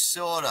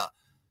disorder.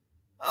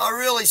 Oh,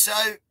 really? So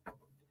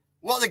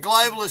what the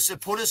globalists have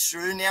put us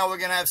through, now we're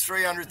going to have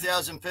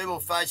 300,000 people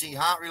facing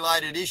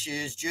heart-related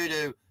issues due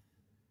to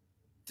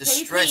the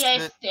stress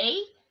that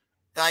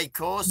they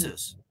caused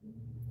us.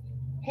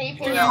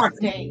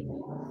 PTSD.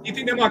 You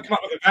think they might come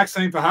up with a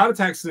vaccine for heart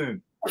attacks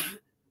soon?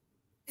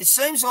 It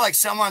seems like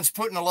someone's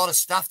putting a lot of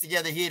stuff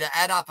together here to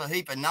add up a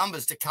heap of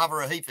numbers to cover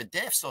a heap of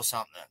deaths or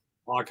something.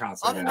 Oh, I can't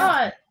say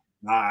that.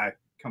 No,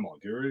 come on,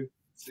 Guru.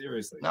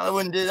 Seriously. No, they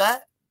wouldn't do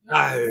that?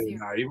 No,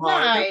 you won't.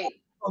 Why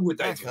would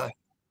they do that?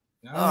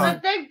 No.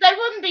 But they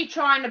wouldn't be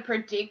trying to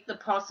predict the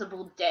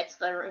possible deaths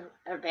that are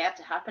about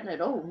to happen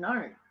at all,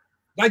 no.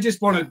 They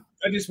just wanted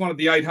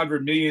the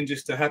 800 million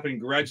just to happen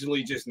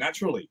gradually, just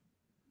naturally.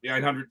 The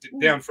 800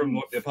 down from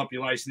what their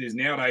population is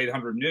now to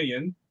 800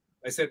 million.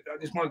 They said I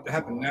just wanted it to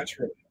happen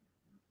naturally.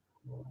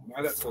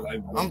 No, that's what they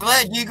want. I'm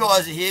glad you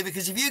guys are here,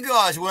 because if you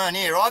guys weren't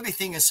here, I'd be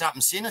thinking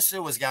something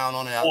sinister was going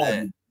on out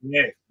there.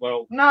 Yeah,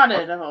 well, not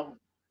at all.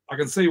 I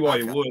can see why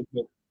you would,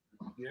 but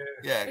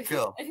yeah,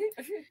 cool.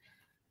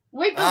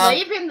 We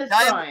believe in the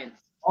science.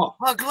 Oh,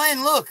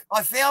 Glenn, look,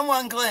 I found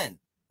one, Glenn.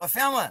 I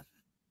found one.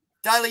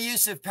 Daily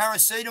use of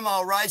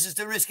paracetamol raises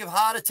the risk of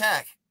heart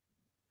attack.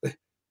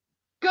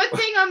 Good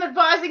thing I'm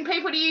advising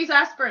people to use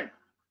aspirin.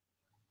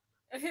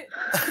 I think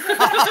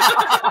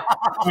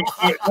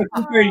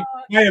they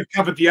may have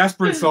covered the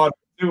aspirin side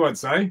too, I'd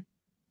say.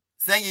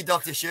 Thank you,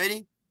 Dr.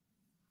 Shooty.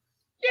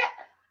 Yeah.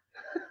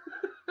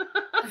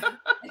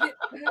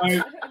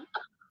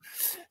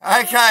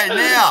 Okay,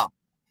 now,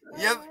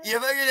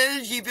 you've got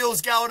energy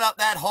bills going up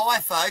that high,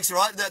 folks,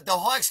 right? The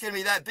hike's going to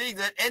be that big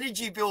that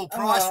energy bill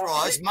price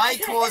rise may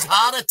cause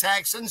heart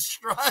attacks and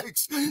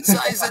strokes,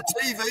 says a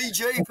TV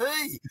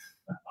GP.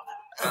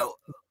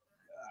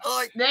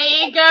 There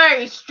you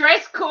go.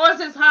 Stress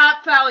causes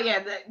heart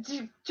failure.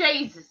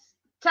 Jesus.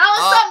 Tell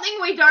us something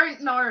we don't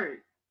know.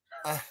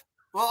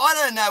 Well, I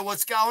don't know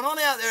what's going on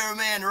out there,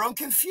 Amanda. I'm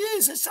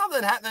confused. There's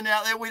something happening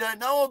out there we don't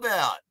know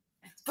about.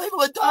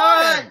 People are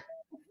dying.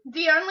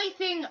 The only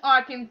thing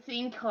I can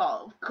think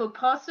of could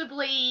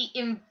possibly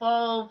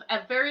involve a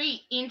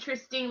very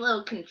interesting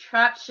little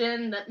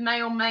contraption that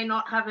may or may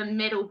not have a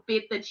metal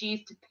bit that's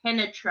used to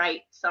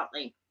penetrate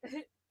something.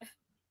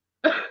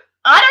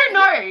 I don't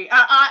know.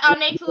 I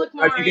need to look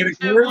more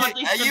into what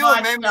this Are you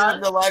a member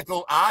of the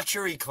local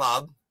archery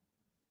club?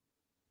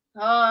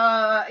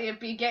 It'd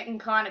be getting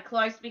kind of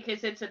close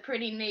because it's a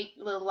pretty neat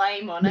little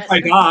aim on it.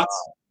 Play darts.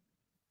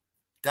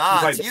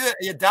 Darts.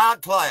 You're a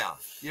dart player.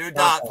 You're a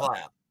dart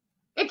player.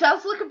 It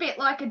does look a bit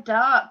like a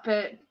dart,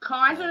 but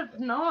kind of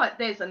not.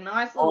 There's a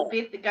nice little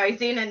bit that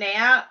goes in and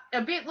out,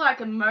 a bit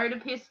like a motor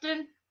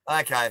piston.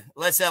 Okay,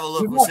 let's have a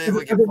look. We'll see if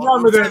we can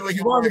rhyme with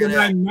work it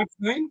out. name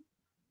Maxine?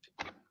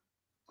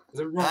 Does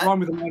it rhyme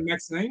with the name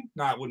Maxine?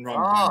 No, it wouldn't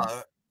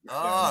rhyme.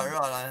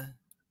 Right.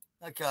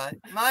 Okay,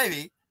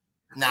 maybe.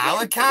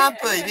 No, it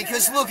can't be,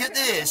 because look at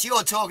this.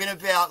 You're talking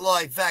about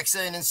like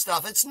vaccine and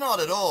stuff. It's not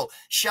at all.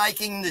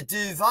 Shaking the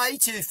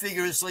duvet too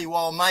vigorously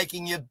while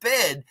making your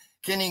bed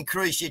can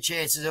increase your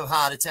chances of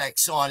heart attack,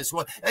 sinus.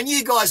 And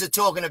you guys are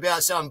talking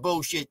about some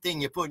bullshit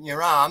thing you put in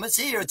your arm. It's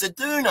here. It's a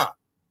doona.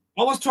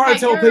 I was trying to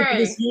tell people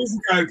this years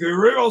ago,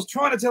 Guru. I was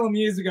trying to tell them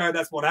years ago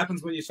that's what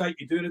happens when you shake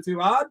your doona too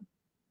hard.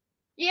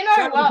 You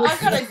know what? I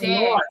got a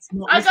dare.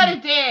 I got a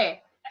dare.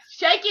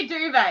 Shake your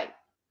duvet.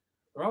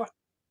 Right.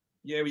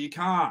 Yeah, well, you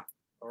can't.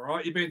 All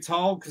right. You've been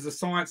told because the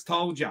science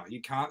told you.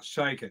 You can't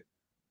shake it.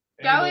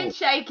 Go and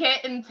shake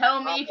it and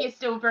tell me if you're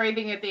still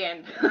breathing at the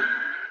end.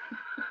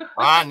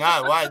 Oh,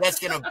 no way. That's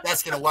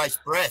gonna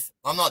waste breath.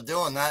 I'm not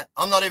doing that.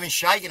 I'm not even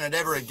shaking it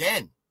ever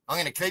again. I'm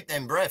going to keep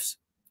them breaths.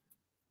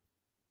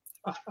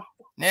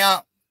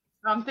 Now,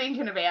 I'm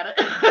thinking about it.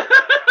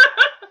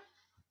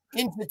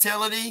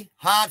 Infertility,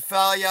 heart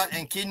failure,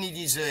 and kidney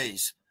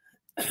disease.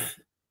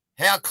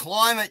 How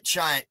climate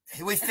change.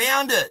 We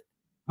found it.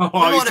 We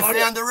might have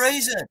found the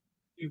reason.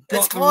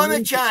 It's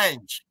climate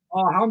change.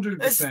 Oh,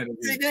 100%. It's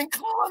freaking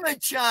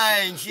climate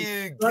change,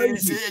 you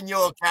goose, and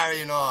you're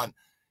carrying on.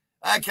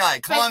 Okay,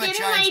 climate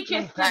change.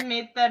 Didn't we just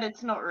admit that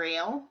it's not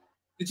real?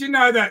 Did you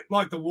know that,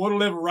 like, the water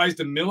level raised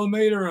a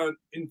millimetre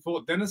in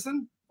Fort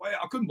Denison?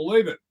 I couldn't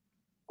believe it.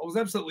 I was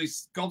absolutely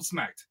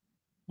gobsmacked.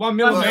 1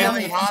 millimetre. Well,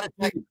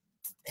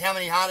 how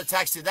many heart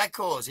attacks did that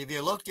cause? Have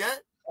you looked yet?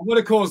 It would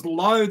have caused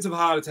loads of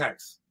heart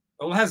attacks.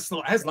 Well, it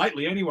has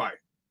lately anyway.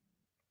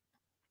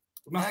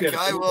 Okay,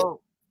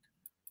 well,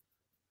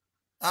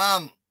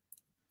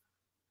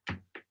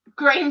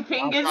 green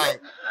fingers. Okay.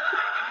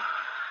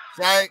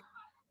 So,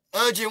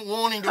 urgent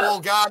warning to all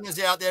gardeners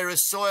out there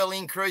as soil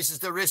increases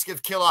the risk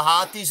of killer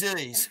heart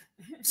disease.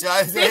 So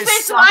this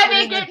is why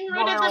they're getting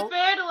rid of the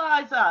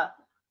fertilizer.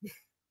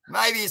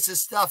 Maybe it's the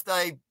stuff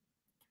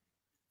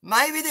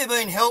maybe they've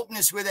been helping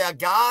us with our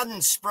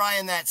gardens,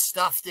 spraying that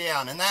stuff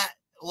down and that,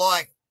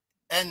 like,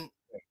 and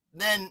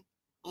then,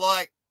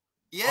 like,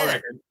 yeah.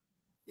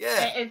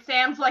 Yeah. It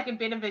sounds like a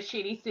bit of a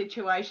shitty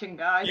situation,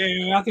 guys.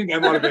 Yeah, I think they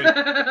might have been.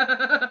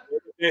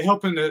 They're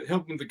helping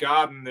the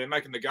garden. They're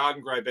making the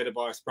garden grow better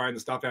by spraying the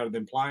stuff out of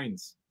them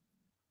planes.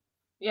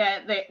 Yeah,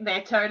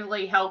 they're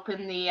totally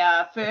helping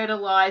the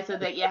fertilizer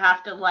that you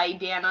have to lay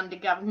down under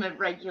government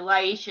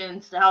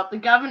regulations to help the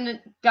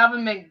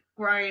government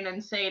grown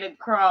and seeded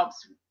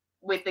crops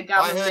with the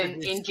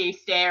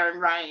government-induced air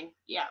and rain.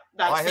 Yeah,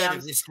 that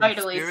sounds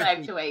totally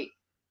safe to eat.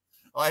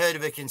 I heard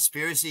of a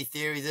conspiracy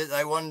theory that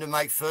they wanted to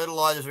make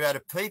fertilizer out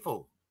of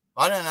people.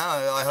 I don't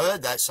know. I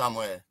heard that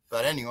somewhere.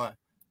 But anyway.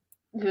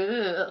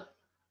 Ugh.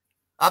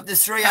 Up to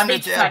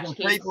 300,000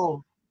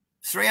 people.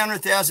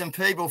 300,000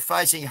 people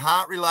facing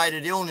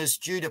heart-related illness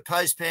due to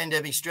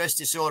post-pandemic stress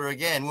disorder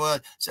again.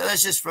 So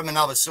that's just from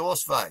another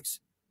source, folks.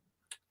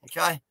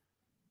 Okay?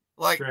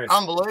 Like,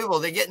 unbelievable.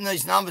 They're getting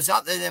these numbers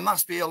up there. There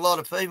must be a lot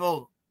of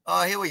people.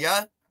 Oh, here we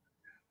go.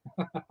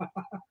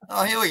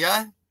 Here we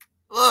go.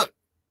 Look.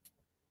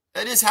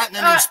 It is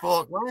happening in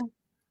sport, Glenn.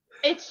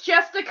 It's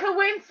just a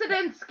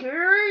coincidence,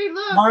 Guru.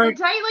 Look,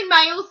 the Daily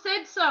Mail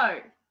said so.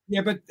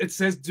 Yeah, but it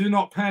says do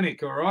not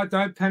panic, all right?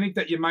 Don't panic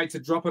that your mates are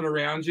dropping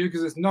around you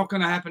because it's not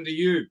going to happen to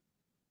you.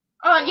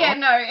 Oh, yeah,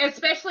 no,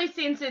 especially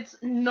since it's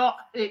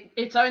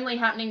only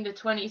happening to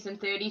 20s and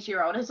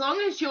 30s-year-old. As long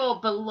as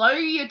you're below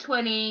your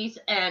 20s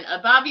and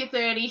above your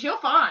 30s, you're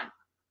fine.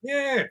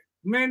 Yeah,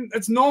 man,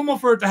 it's normal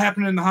for it to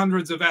happen in the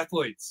hundreds of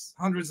athletes,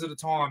 hundreds at a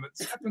time.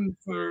 It's happened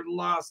for the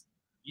last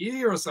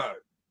year or so.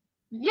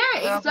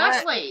 Yeah,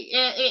 exactly.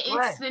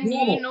 It's the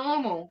new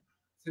normal.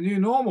 It's the new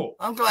normal.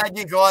 I'm glad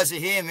you guys are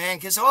here, man,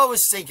 because I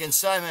was thinking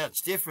so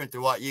much different to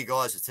what you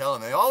guys are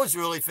telling me. I was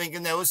really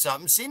thinking there was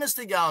something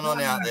sinister going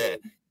on out there.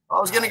 I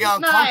was going to go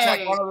and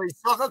contact one of these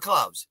soccer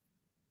clubs.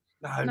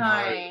 No.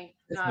 I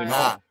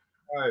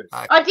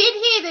did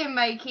hear they're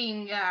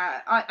making,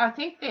 I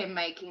think they're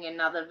making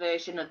another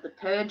version of The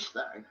Purge,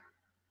 though.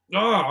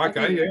 Oh,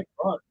 okay, yeah,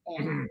 right.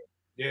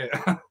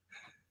 Yeah.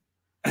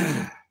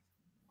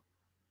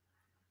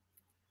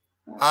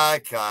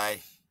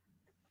 Okay.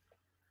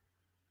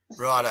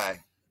 Righto.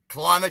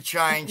 Climate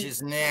change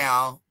is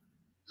now.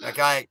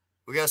 Okay.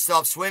 We've got to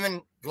stop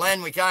swimming.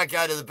 Glenn, we can't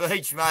go to the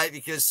beach, mate,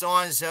 because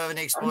scientists have an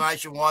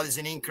explanation why there's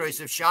an increase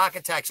of shark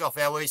attacks off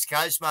our East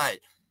Coast,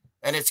 mate.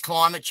 And it's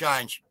climate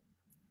change.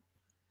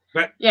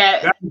 But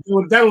yeah,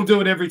 that'll do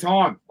it every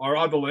time,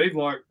 I believe.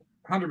 Like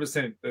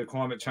 100% the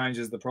climate change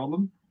is the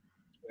problem.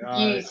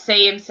 You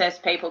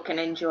CM people can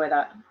enjoy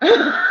that.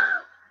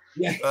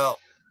 Yeah. Well,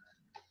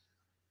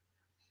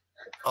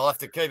 I'll have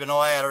to keep an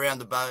eye out around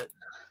the boat.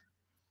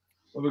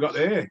 What have we got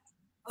there?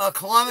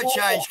 Climate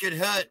change could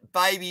hurt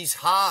babies'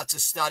 hearts, a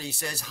study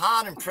says.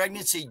 Heat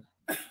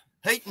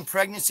and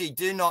pregnancy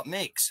do not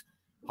mix.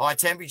 High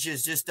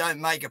temperatures just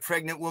don't make a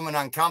pregnant woman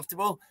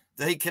uncomfortable.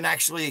 the heat can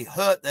actually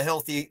hurt the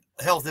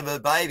health of her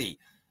baby.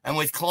 And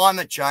with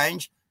climate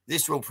change,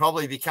 this will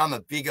probably become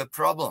a bigger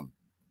problem.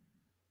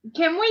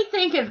 Can we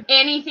think of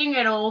anything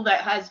at all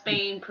that has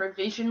been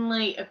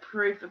provisionally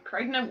approved for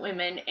pregnant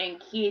women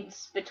and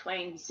kids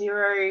between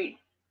 0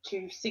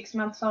 to 6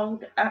 months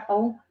old at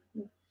all?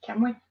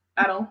 Can we?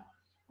 At all?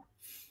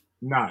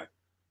 No.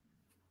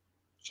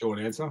 Short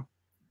answer.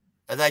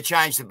 Have they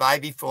changed the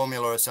baby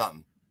formula or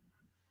something?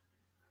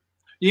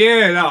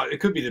 Yeah, no, it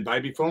could be the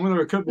baby formula.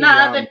 It could be.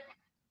 No, the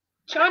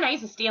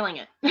Chinese are stealing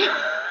it.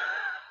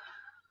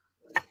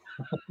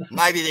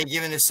 Maybe they're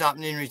giving us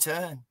something in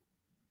return.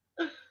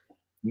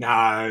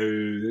 No,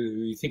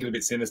 you're thinking a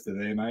bit sinister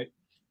there, mate.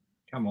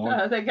 Come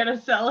on. Oh, they're going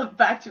to sell it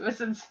back to us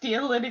and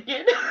steal it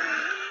again.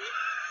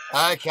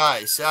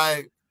 Okay,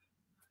 so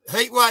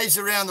heat waves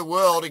around the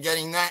world are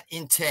getting that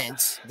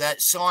intense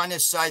that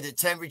scientists say that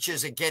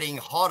temperatures are getting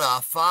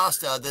hotter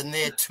faster than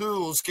their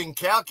tools can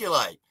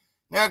calculate.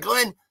 Now,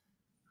 Glenn,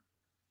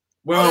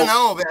 well, I don't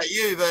know about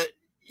you, but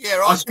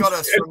yeah, I got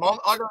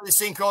this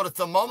thing called a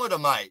thermometer,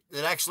 mate,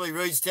 that actually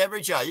reads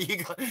temperature. You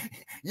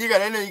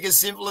got anything as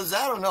simple as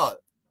that or not?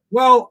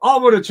 Well, I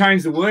would have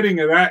changed the wording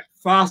of that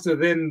faster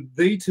than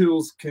the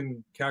tools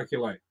can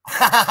calculate.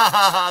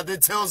 The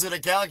tools that are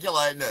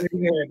calculating it.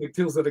 Yeah, the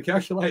tools that are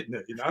calculating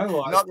it, you know.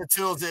 Like, not the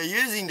tools they're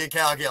using to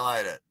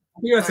calculate it. I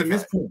think that's a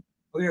misprint.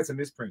 I think that's a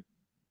misprint.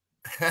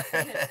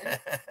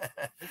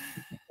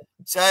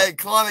 So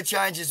climate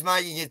change is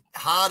making it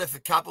harder for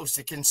couples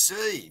to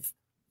conceive.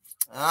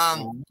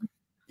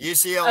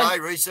 UCLA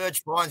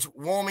research finds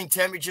warming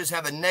temperatures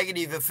have a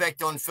negative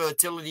effect on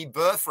fertility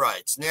birth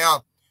rates.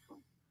 Now,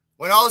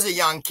 when I was a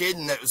young kid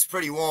and it was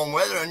pretty warm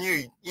weather, and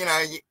you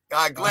know,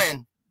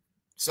 Glenn,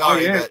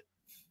 sorry, but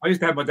I used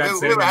to have my dad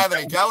we were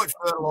having a go at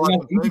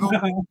fertilizing people.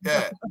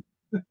 Yeah.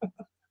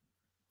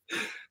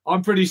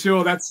 I'm pretty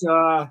sure that's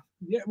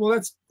yeah, well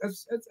that's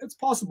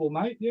possible,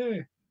 mate. Yeah.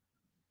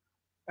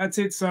 That's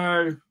it. So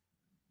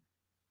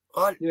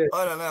I don't know.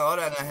 I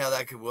don't know how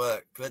that could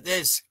work. But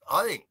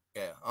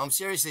I'm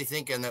seriously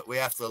thinking that we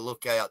have to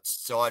look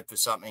outside for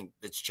something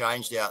that's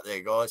changed out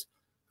there, guys.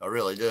 I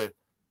really do.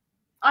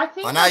 I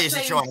know you're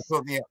trying to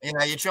put me,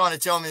 you're trying to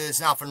tell me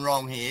there's nothing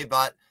wrong here,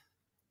 but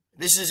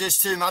this is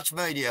just too much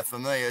media for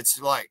me.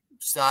 It's like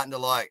starting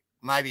to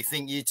maybe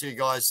think you two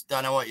guys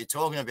don't know what you're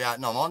talking about,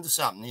 and I'm onto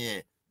something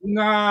here.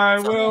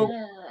 No,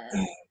 well,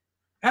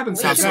 haven't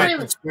said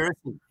that.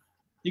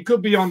 You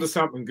could be onto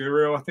something,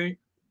 Guru. I think.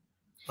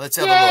 Let's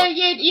have a look.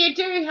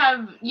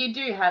 You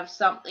do have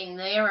something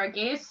there, I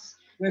guess.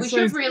 We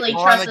should really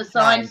trust the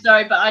science,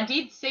 though. But I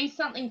did see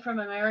something from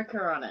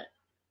America on it.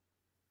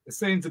 There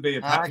seems to be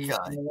a pattern.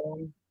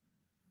 Okay.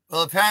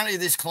 Well, apparently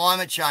there's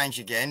climate change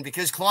again,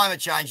 because climate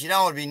change, you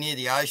don't want to be near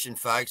the ocean,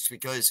 folks,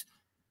 because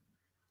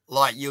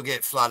you'll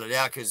get flooded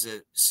out because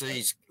the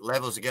seas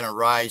levels are going to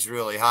raise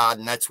really hard.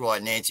 And that's why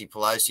Nancy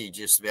Pelosi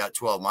just about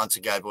 12 months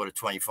ago bought a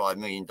 $25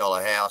 million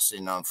house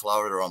in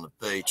Florida on the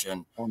beach.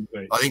 And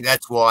I think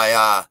that's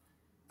why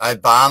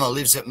Obama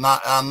lives at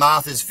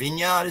Martha's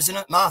Vineyard, isn't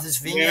it? Martha's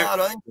Vineyard, yeah.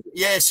 I think.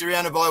 Yeah,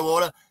 surrounded by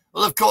water.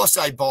 Well, of course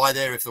they'd buy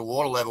there if the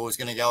water level was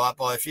going to go up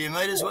by a few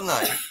metres, wouldn't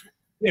they?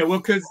 Yeah, well,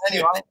 because...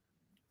 Anyway,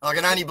 I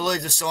can only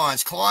believe the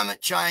science.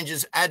 Climate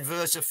change's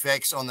adverse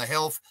effects on the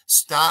health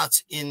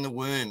starts in the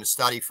womb, a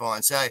study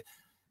finds. So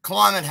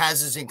climate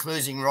hazards,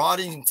 including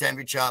rising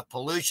temperature,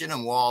 pollution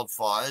and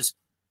wildfires.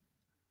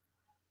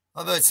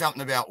 I've heard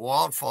something about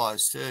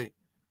wildfires too,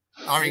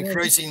 are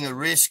increasing the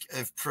risk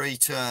of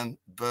preterm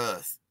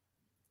birth.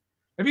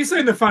 Have you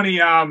seen the funny,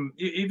 have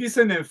you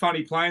seen them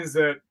funny planes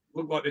that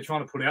look like they're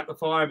trying to put out the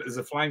fire, but there's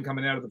a flame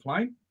coming out of the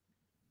plane?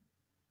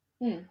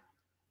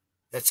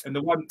 That's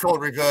called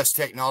reverse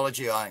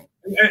technology, I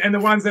think. And the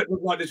ones that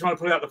look like they're trying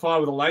to put out the fire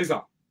with a laser.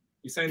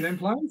 You seen them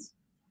planes?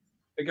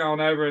 They're going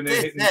over and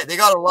they're hitting. Yeah, they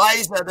got a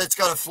laser that's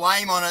got a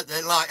flame on it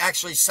that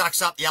actually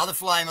sucks up the other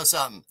flame or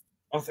something.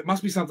 Oh, it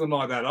must be something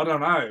like that. I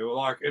don't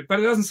know. But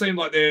it doesn't seem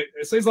like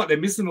it seems like they're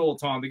missing all the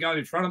time. They're going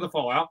in front of the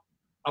fire,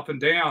 up and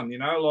down,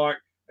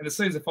 and it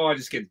seems the fire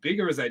just gets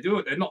bigger as they do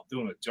it. They're not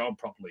doing a job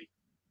properly.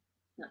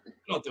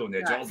 Not doing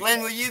their job. Glenn,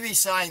 will you be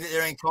saying that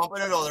they're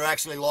incompetent or they're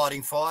actually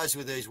lighting fires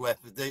with these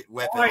weapons?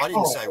 I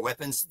didn't say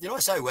weapons. Did I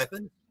say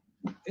weapons?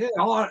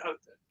 Yeah,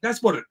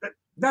 that's what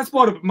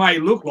it may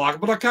look like,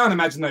 but I can't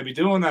imagine they'd be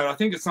doing that. I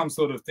think it's some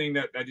sort of thing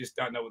that they just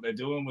don't know what they're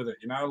doing with it.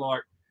 They've got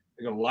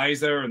a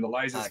laser and the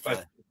laser's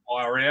supposed to put the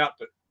fire out,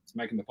 but it's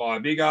making the fire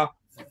bigger.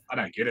 I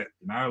don't get it.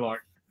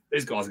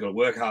 These guys have got to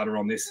work harder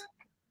on this.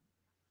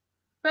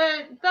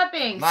 But that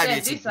being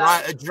maybe said,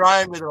 it's a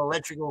drone with an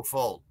electrical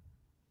fault.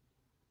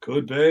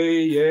 Could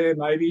be, yeah,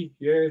 maybe,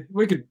 yeah.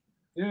 We could,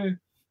 yeah,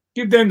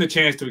 give them the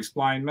chance to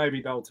explain.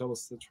 Maybe they'll tell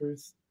us the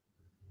truth.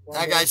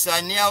 Okay, so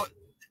now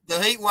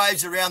the heat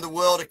waves around the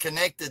world are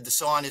connected, the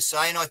scientists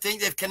say, and I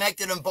think they've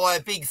connected them by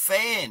a big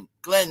fan.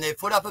 Glenn, they've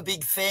put up a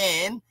big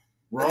fan,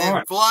 and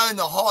they've blown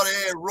the hot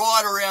air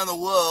right around the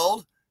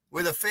world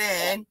with a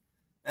fan,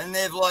 and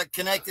they've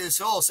connected us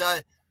all.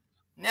 So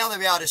now they'll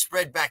be able to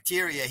spread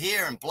bacteria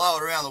here and blow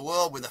it around the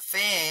world with a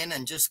fan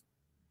and just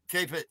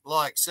keep it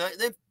so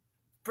they're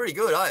pretty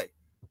good, eh?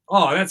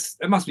 Oh,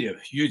 that must be a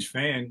huge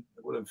fan.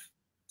 It would have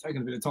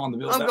taken a bit of time to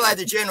build. I'm glad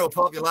the general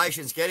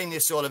population's getting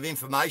this sort of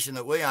information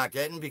that we aren't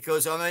getting,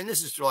 because I mean,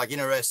 this is like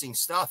interesting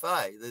stuff,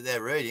 that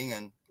they're reading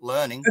and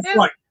learning.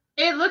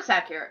 It looks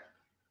accurate.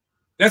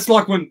 That's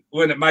like when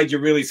it made you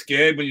really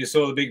scared when you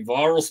saw the big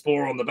viral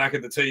spore on the back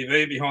of the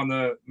TV behind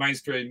the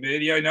mainstream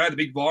media. You know, the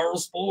big viral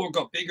spore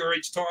got bigger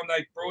each time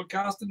they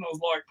broadcasted, and I was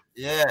like,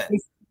 yeah,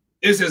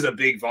 this is a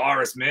big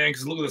virus, man,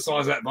 because look at the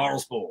size of that viral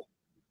spore.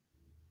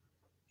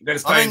 You better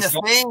stay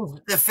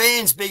the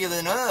fan's bigger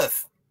than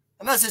Earth.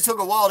 It must have took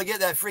a while to get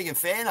that freaking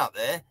fan up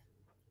there.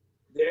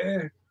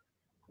 Yeah.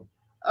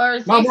 Or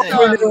is might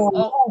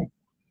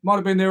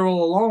have been there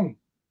all along.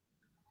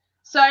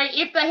 So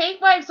if the heat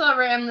waves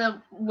around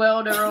the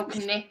world are all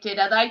connected,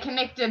 are they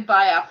connected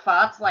by our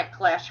farts like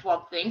Klaus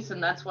Schwab thinks,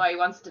 and that's why he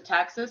wants to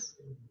tax us?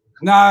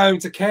 No,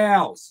 it's the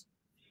cows.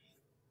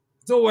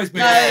 It's always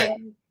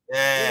been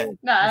Yeah.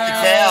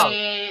 No,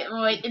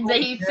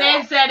 he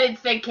says that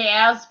it's the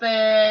cows,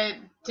 but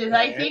do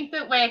they think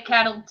that we're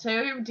cattle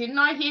too? Didn't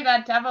I hear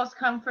that Davos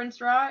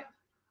conference right?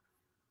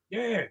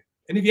 Yeah.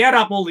 And if you add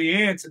up all the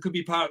ants, it could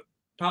be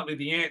partly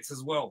the ants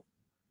as well.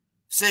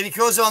 See,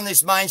 because on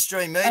this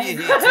mainstream media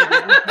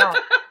here,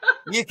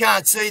 you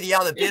can't see the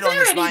other bit on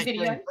this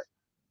mainstream.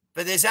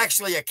 But there's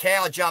actually a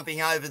cow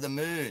jumping over the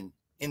moon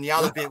in the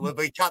other bit.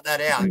 We cut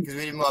that out because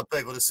we didn't want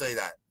people to see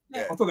that.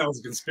 Yeah. I thought that was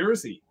a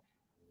conspiracy.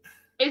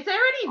 Is there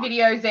any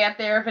videos out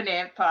there of an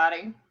ant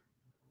farting?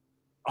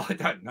 I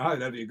don't know.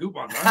 That'd be a good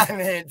one, though.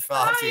 An ant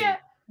farting.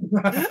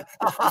 Oh,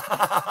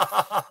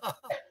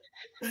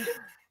 yeah.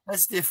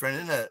 That's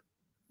different, isn't it?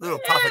 Little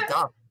puff of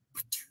duck.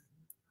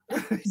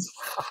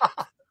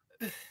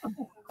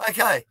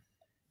 Okay,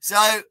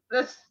 so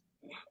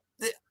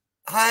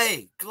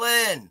hey,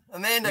 Glenn,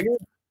 Amanda,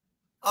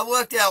 I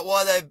worked out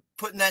why they're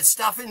putting that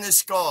stuff in the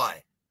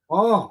sky.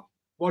 Oh,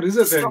 what is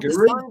it then,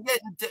 Guru?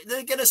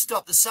 They're going to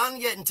stop the sun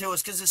getting to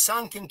us because the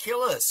sun can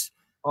kill us.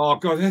 Oh,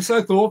 God, they're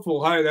so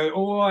thoughtful. Hey, they're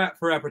all out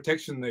for our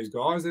protection, these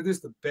guys. They're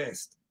just the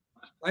best.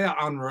 They are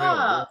unreal.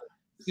 Oh,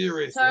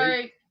 seriously.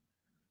 So,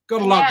 got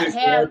to love these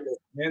globalists,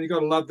 man. You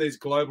got to love these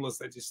globalists.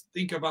 They just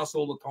think of us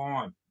all the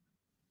time.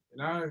 You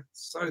know,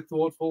 so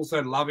thoughtful, so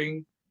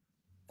loving.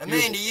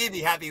 Amanda, you'd be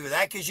happy with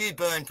that because you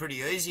burn pretty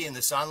easy in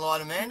the sunlight,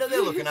 Amanda.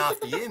 They're looking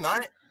after you,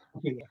 mate.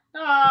 Oh,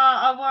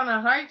 I want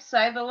to hope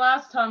so. The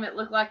last time it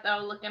looked like they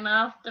were looking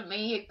after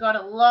me, it got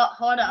a lot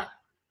hotter.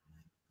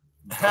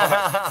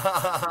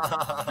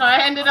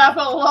 I ended up a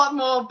lot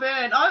more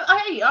burnt.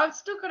 I've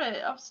still got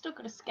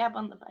a scab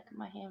on the back of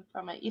my hand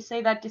from it. You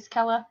see that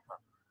discolor?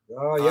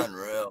 Oh, yeah.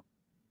 Unreal.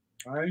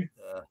 Hey?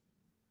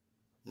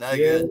 No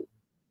good.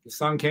 The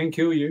sun can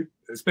kill you,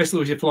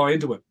 especially if you fly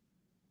into it.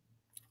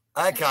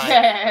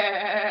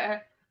 Okay.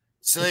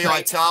 See,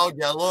 I told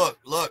you.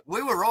 Look,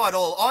 we were right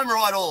I'm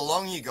right all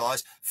along, you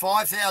guys.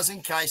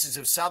 5,000 cases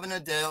of sudden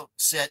adult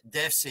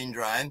death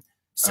syndrome,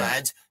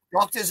 SADS.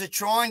 Doctors are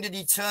trying to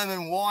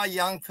determine why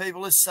young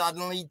people are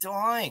suddenly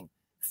dying.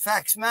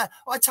 Facts matter.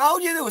 I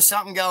told you there was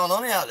something going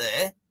on out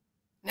there.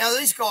 Now,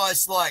 these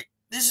guys,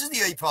 this is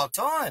the Epoch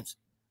Times.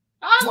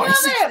 I love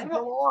it.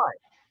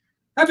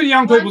 How many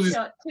young people just...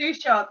 2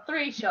 shot,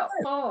 3 shot,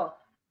 4.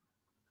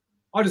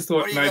 I just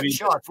thought maybe...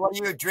 shots? What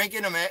are you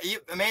drinking,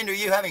 Amanda? Are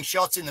you having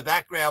shots in the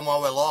background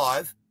while we're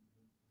live?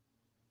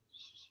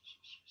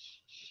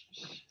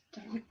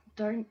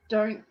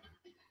 Don't.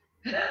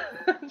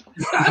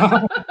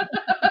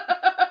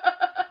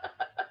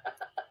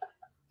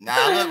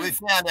 No, look, we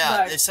found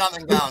out there's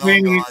something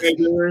going on, guys.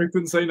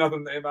 Couldn't see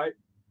nothing there, mate.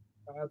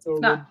 That's all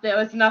good. There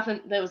was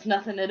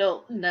nothing at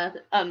all.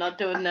 Nothing. I'm not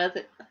doing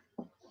nothing.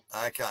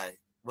 Okay.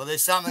 Well,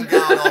 there's something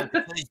going on.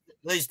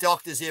 These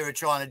doctors here are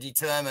trying to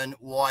determine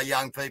why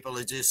young people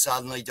are just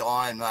suddenly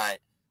dying, mate.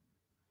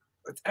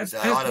 So,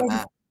 I don't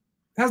know.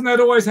 Hasn't that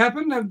always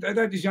happened?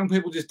 Don't these young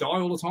people just die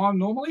all the time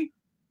normally?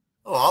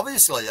 Oh,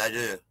 obviously they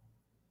do.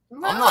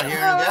 I'm not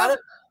hearing about it.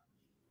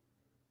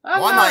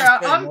 My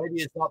mainstream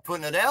media's not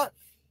putting it out.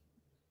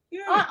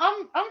 Yeah.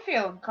 I'm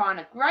feeling kind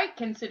of great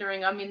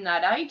considering I'm in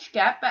that age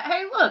gap. But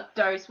hey, look,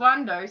 dose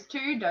 1, dose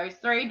 2, dose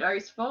 3,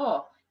 dose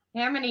 4.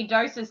 How many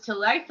doses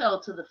till they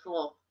fell to the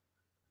floor?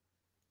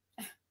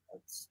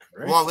 That's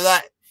correct. What with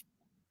that?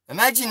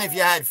 Imagine if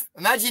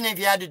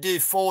you had to do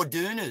 4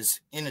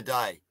 doonas in a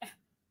day.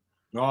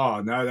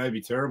 Oh no, that'd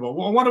be terrible.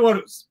 Well, I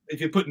wonder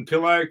if you're putting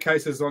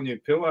pillowcases on your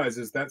pillows.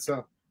 That's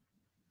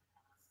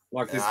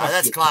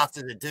that's classed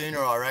as a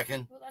doona, I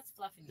reckon. Well, that's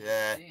fluffing.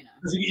 Yeah.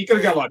 You got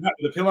to go like that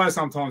with the pillow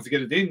sometimes to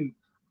get it in.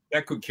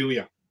 That could kill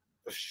you.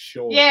 For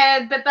sure.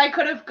 Yeah, but they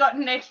could have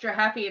gotten extra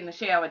happy in the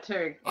shower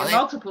too, in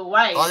multiple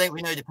ways. I think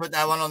we need to put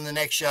that one on the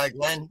next show,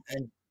 Glenn.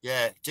 And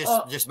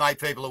just make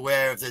people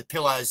aware of the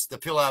pillows. The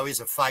pillow is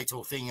a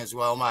fatal thing as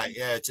well, mate.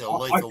 Yeah, it's a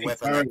lethal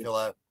weapon, that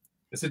pillow.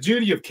 It's a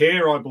duty of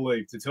care, I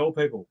believe, to tell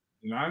people,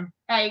 you know?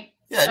 Hey,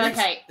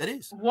 it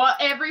is. What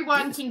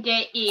everyone can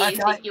get is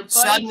if your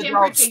body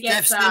temperature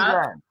gets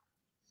up.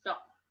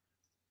 Stop.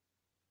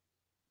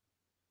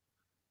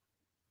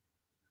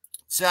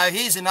 So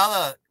here's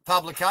another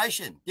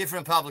publication,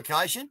 different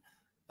publication,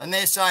 and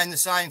they're saying the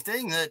same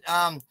thing, that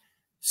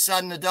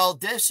sudden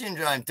adult death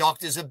syndrome.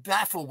 Doctors are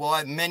baffled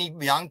why many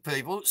young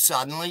people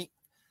suddenly.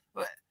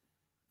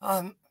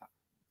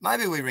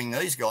 Maybe we ring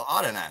these guys.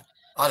 I don't know.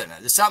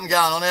 There's something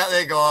going on out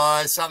there,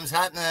 guys. Something's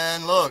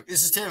happening. Look,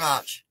 this is too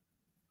much.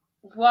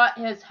 What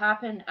has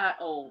happened at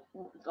all?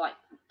 Like,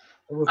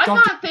 I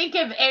can't think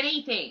of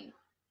anything.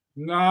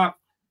 Nah.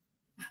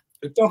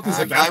 The doctors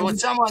are baffled. Well,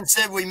 someone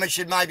said we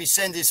should maybe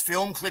send this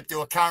film clip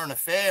to a current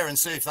affair and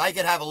see if they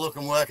could have a look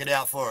and work it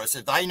out for us.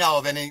 If they know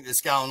of anything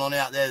that's going on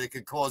out there that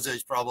could cause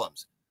these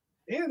problems.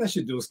 Yeah, they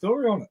should do a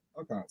story on it.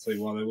 I can't see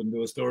why they wouldn't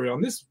do a story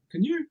on this.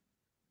 Can you?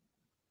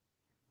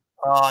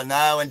 Oh,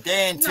 no. And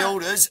Dan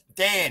Tilders,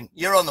 Dan,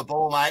 you're on the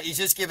ball, mate. He's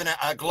just given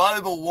a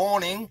global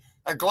warning,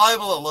 a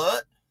global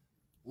alert.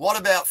 What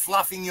about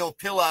fluffing your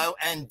pillow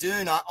and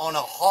doona on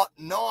a hot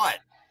night?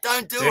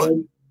 Don't do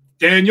it.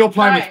 Dan, you're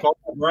playing with fire,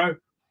 bro.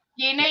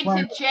 You need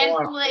to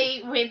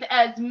gently, with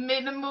as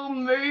minimal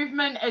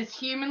movement as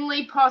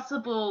humanly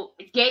possible,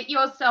 get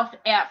yourself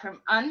out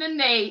from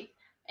underneath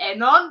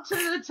and onto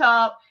the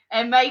top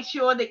and make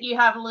sure that you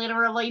have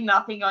literally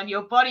nothing on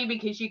your body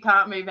because you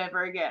can't move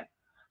ever again.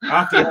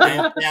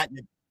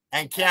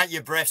 And count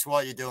your breaths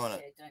while you're doing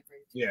it.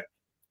 Yeah.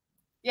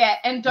 Yeah,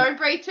 and don't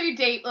breathe too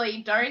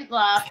deeply. Don't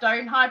laugh.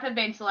 Don't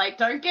hyperventilate.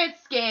 Don't get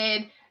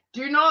scared.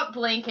 Do not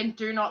blink and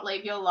do not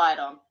leave your light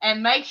on.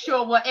 And make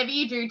sure whatever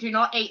you do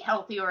not eat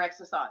healthy or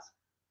exercise.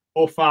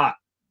 Or fart.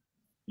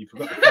 You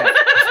forgot to fart.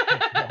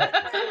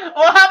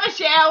 Or have a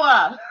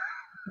shower.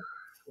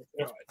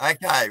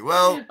 Okay,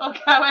 well. Or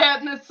go out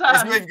in the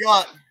sun. We've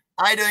got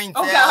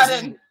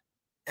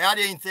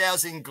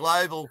 18,000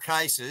 global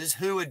cases.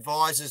 Who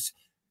advises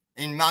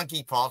in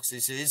monkeypox?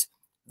 This is.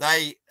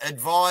 They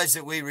advise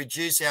that we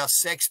reduce our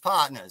sex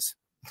partners.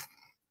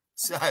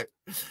 So,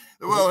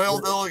 the World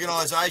Health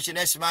Organization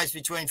estimates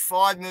between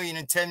 5 million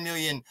and 10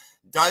 million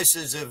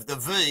doses of the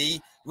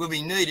V will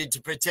be needed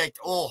to protect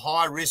all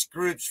high-risk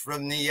groups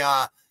from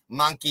the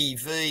monkey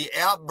V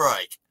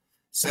outbreak.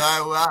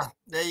 So,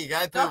 there you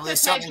go, people.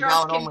 There's something going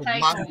on with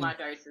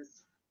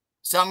monkeys.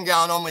 Something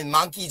going on with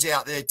monkeys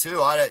out there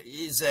too.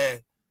 Is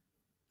there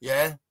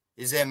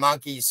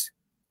monkeys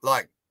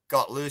like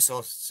got loose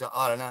or so?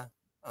 I don't know.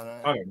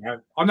 I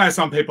know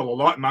some people are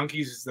like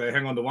monkeys. They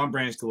hang on to one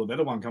branch till a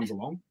better one comes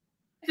along.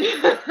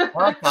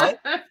 Okay.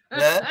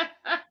 Yeah.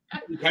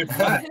 I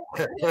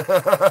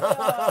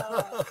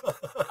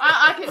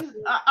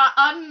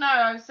don't know.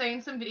 I've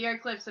seen some video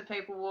clips of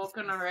people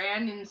walking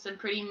around in some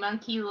pretty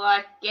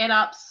monkey-like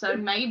get-ups, so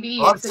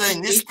maybe I've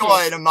seen this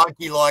guy in a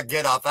monkey-like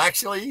get-up.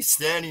 Actually, he's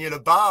standing in a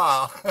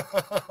bar.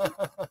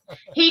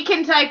 He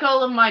can take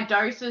all of my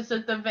doses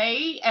of the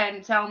V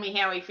and tell me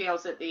how he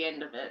feels at the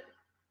end of it.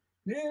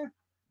 Yeah.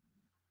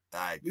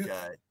 Okay.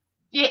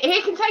 Yeah,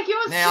 he can take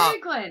yours too,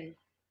 Glenn.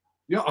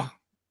 Yeah.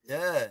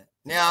 Yeah.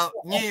 Now,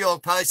 New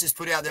York Post has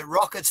put out that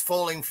rockets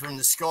falling from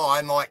the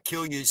sky might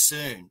kill you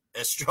soon.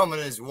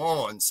 Astronomers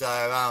warn.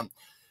 So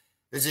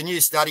there's a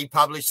new study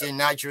published in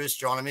Nature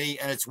Astronomy,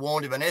 and it's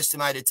warned of an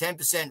estimated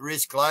 10%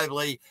 risk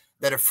globally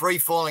that a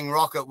free-falling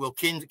rocket will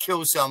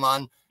kill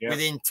someone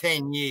within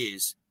 10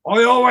 years.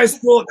 I always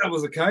thought that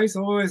was the case. I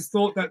always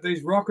thought that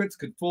these rockets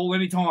could fall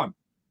anytime.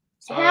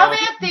 So, How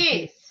about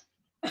this?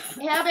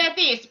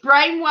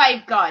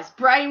 Brainwave, guys.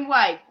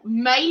 Brainwave.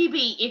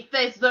 Maybe if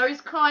there's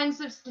those kinds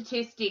of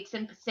statistics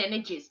and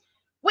percentages,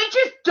 we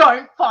just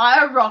don't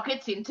fire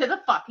rockets into the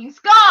fucking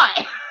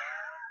sky.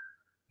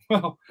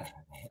 Well,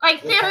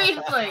 like,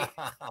 seriously.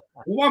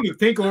 One would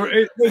think, or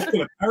at least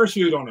put a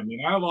parachute on them,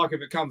 you know, like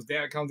if it comes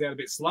down a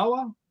bit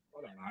slower.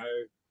 I don't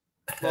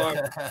know.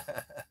 Like,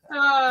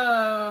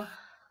 oh.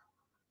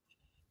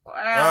 Wow. All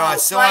right,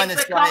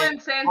 scientists say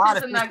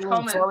artificial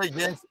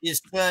intelligence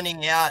is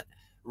turning out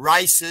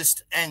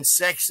racist and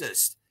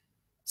sexist.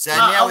 So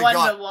now I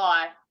wonder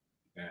why.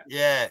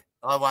 Yeah,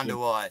 I wonder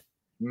why.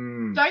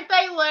 Don't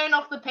they learn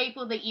off the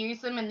people that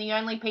use them, and the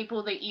only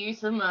people that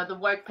use them are the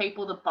woke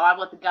people that buy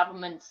what the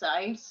government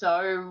say?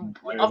 So,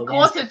 of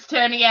course, it's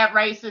turning out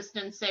racist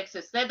and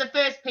sexist. They're the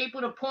first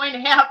people to point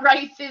out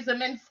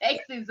racism and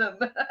sexism.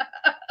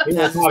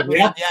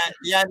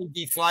 The only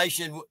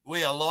deflation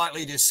we are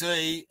likely to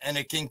see, and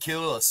it can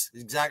kill us.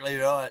 Exactly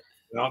right.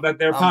 Well,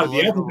 they're part of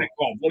the alphabet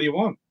club. What do you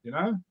want? You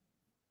know.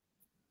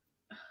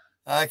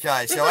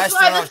 Okay, so this is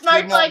why the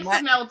snowflakes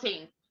are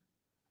melting.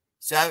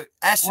 So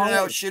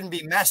astronauts shouldn't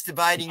be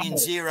masturbating in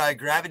zero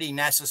gravity,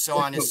 NASA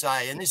scientists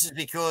say, and this is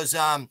because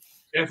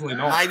definitely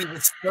not. Maybe the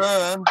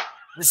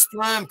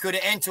sperm could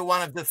enter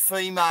one of the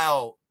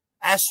female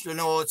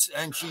astronauts,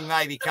 and she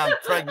may become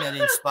pregnant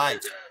in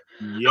space.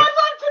 Yep. I'd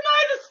like to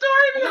know the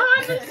story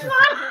behind this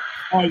one.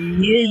 I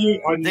knew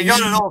they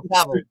got it all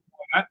covered.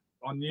 I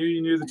knew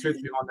you knew the truth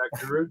behind that,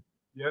 Guru.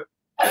 Yep.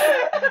 Like,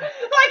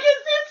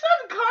 is this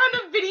some kind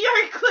of video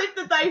clip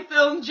that they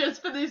filmed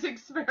just for this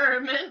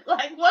experiment?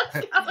 Like, what's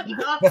going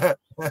on?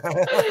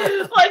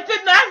 Like,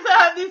 did NASA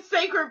have this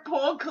secret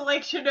porn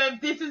collection of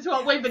this is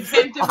what we've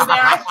attempted with our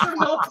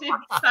astronauts in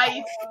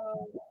space?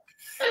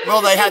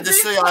 Well, they had the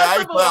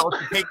CIA file to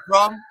pick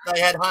from.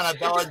 They had Hunter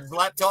Biden's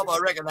laptop. I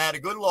reckon they had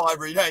a good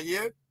library, don't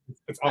you?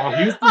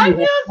 I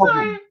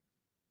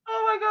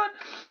Oh my god,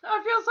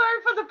 I feel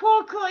sorry for the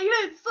poor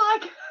cleaners.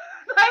 Like,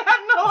 they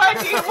have no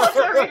idea what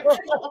they're in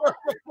for.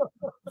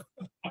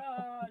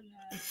 Oh,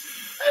 no.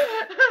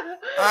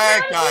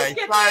 Okay,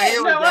 so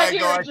here we go,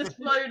 guys. Just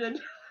floated.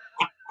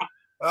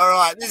 All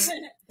right, this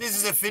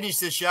is to finish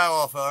the show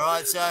off. All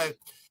right, so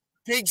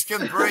pigs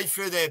can breathe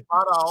through their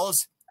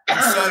buttholes, and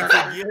so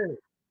can you.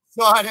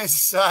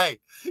 Scientists say.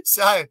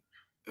 So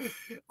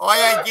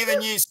I ain't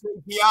giving you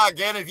CPR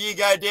again. If you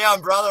go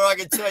down, brother, I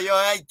can tell you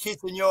I ain't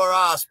kissing your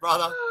ass,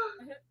 brother.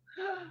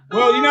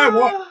 Well, you know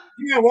what?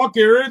 You know what,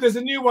 Guru? There's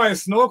a new way of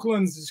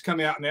snorkeling that's just come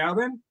out now.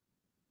 Then.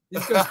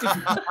 Just go stick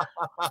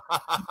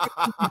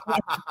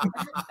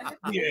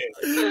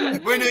yeah.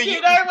 When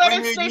you know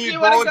when it's sleep, you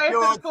want to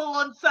go for the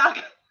full-on suck.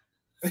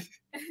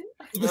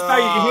 You stay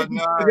your head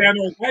down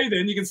all day,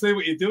 then you can see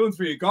what you're doing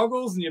through your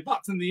goggles and your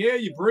butt's in the air,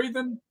 you're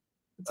breathing.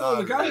 It's all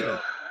the go.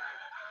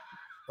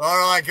 All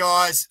right,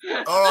 guys.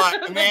 All right,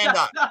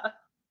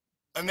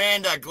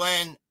 Amanda,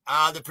 Glenn,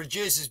 the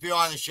producers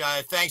behind the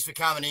show, thanks for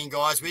coming in,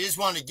 guys. We just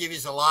wanted to give you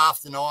a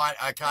laugh tonight,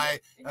 okay?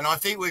 And I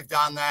think we've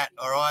done that,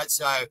 all right?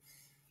 So,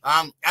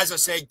 as I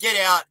said, get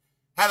out,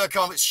 have a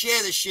comment,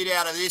 share the shit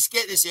out of this,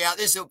 get this out.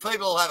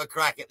 People will have a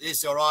crack at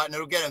this, all right? And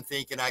it'll get them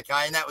thinking,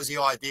 okay? And that was the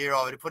idea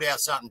of it, to put out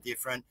something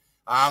different.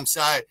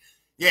 So,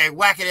 yeah,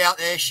 whack it out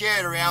there, share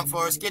it around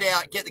for us, get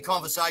out, get the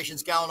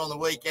conversations going on the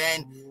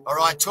weekend, all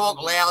right?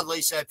 Talk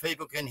loudly so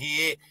people can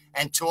hear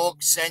and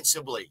talk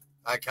sensibly,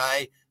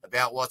 okay,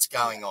 about what's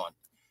going on.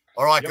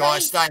 All right,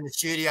 guys, stay in the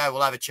studio.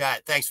 We'll have a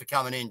chat. Thanks for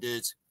coming in,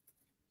 dudes.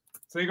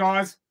 See you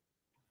guys.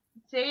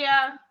 See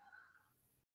ya.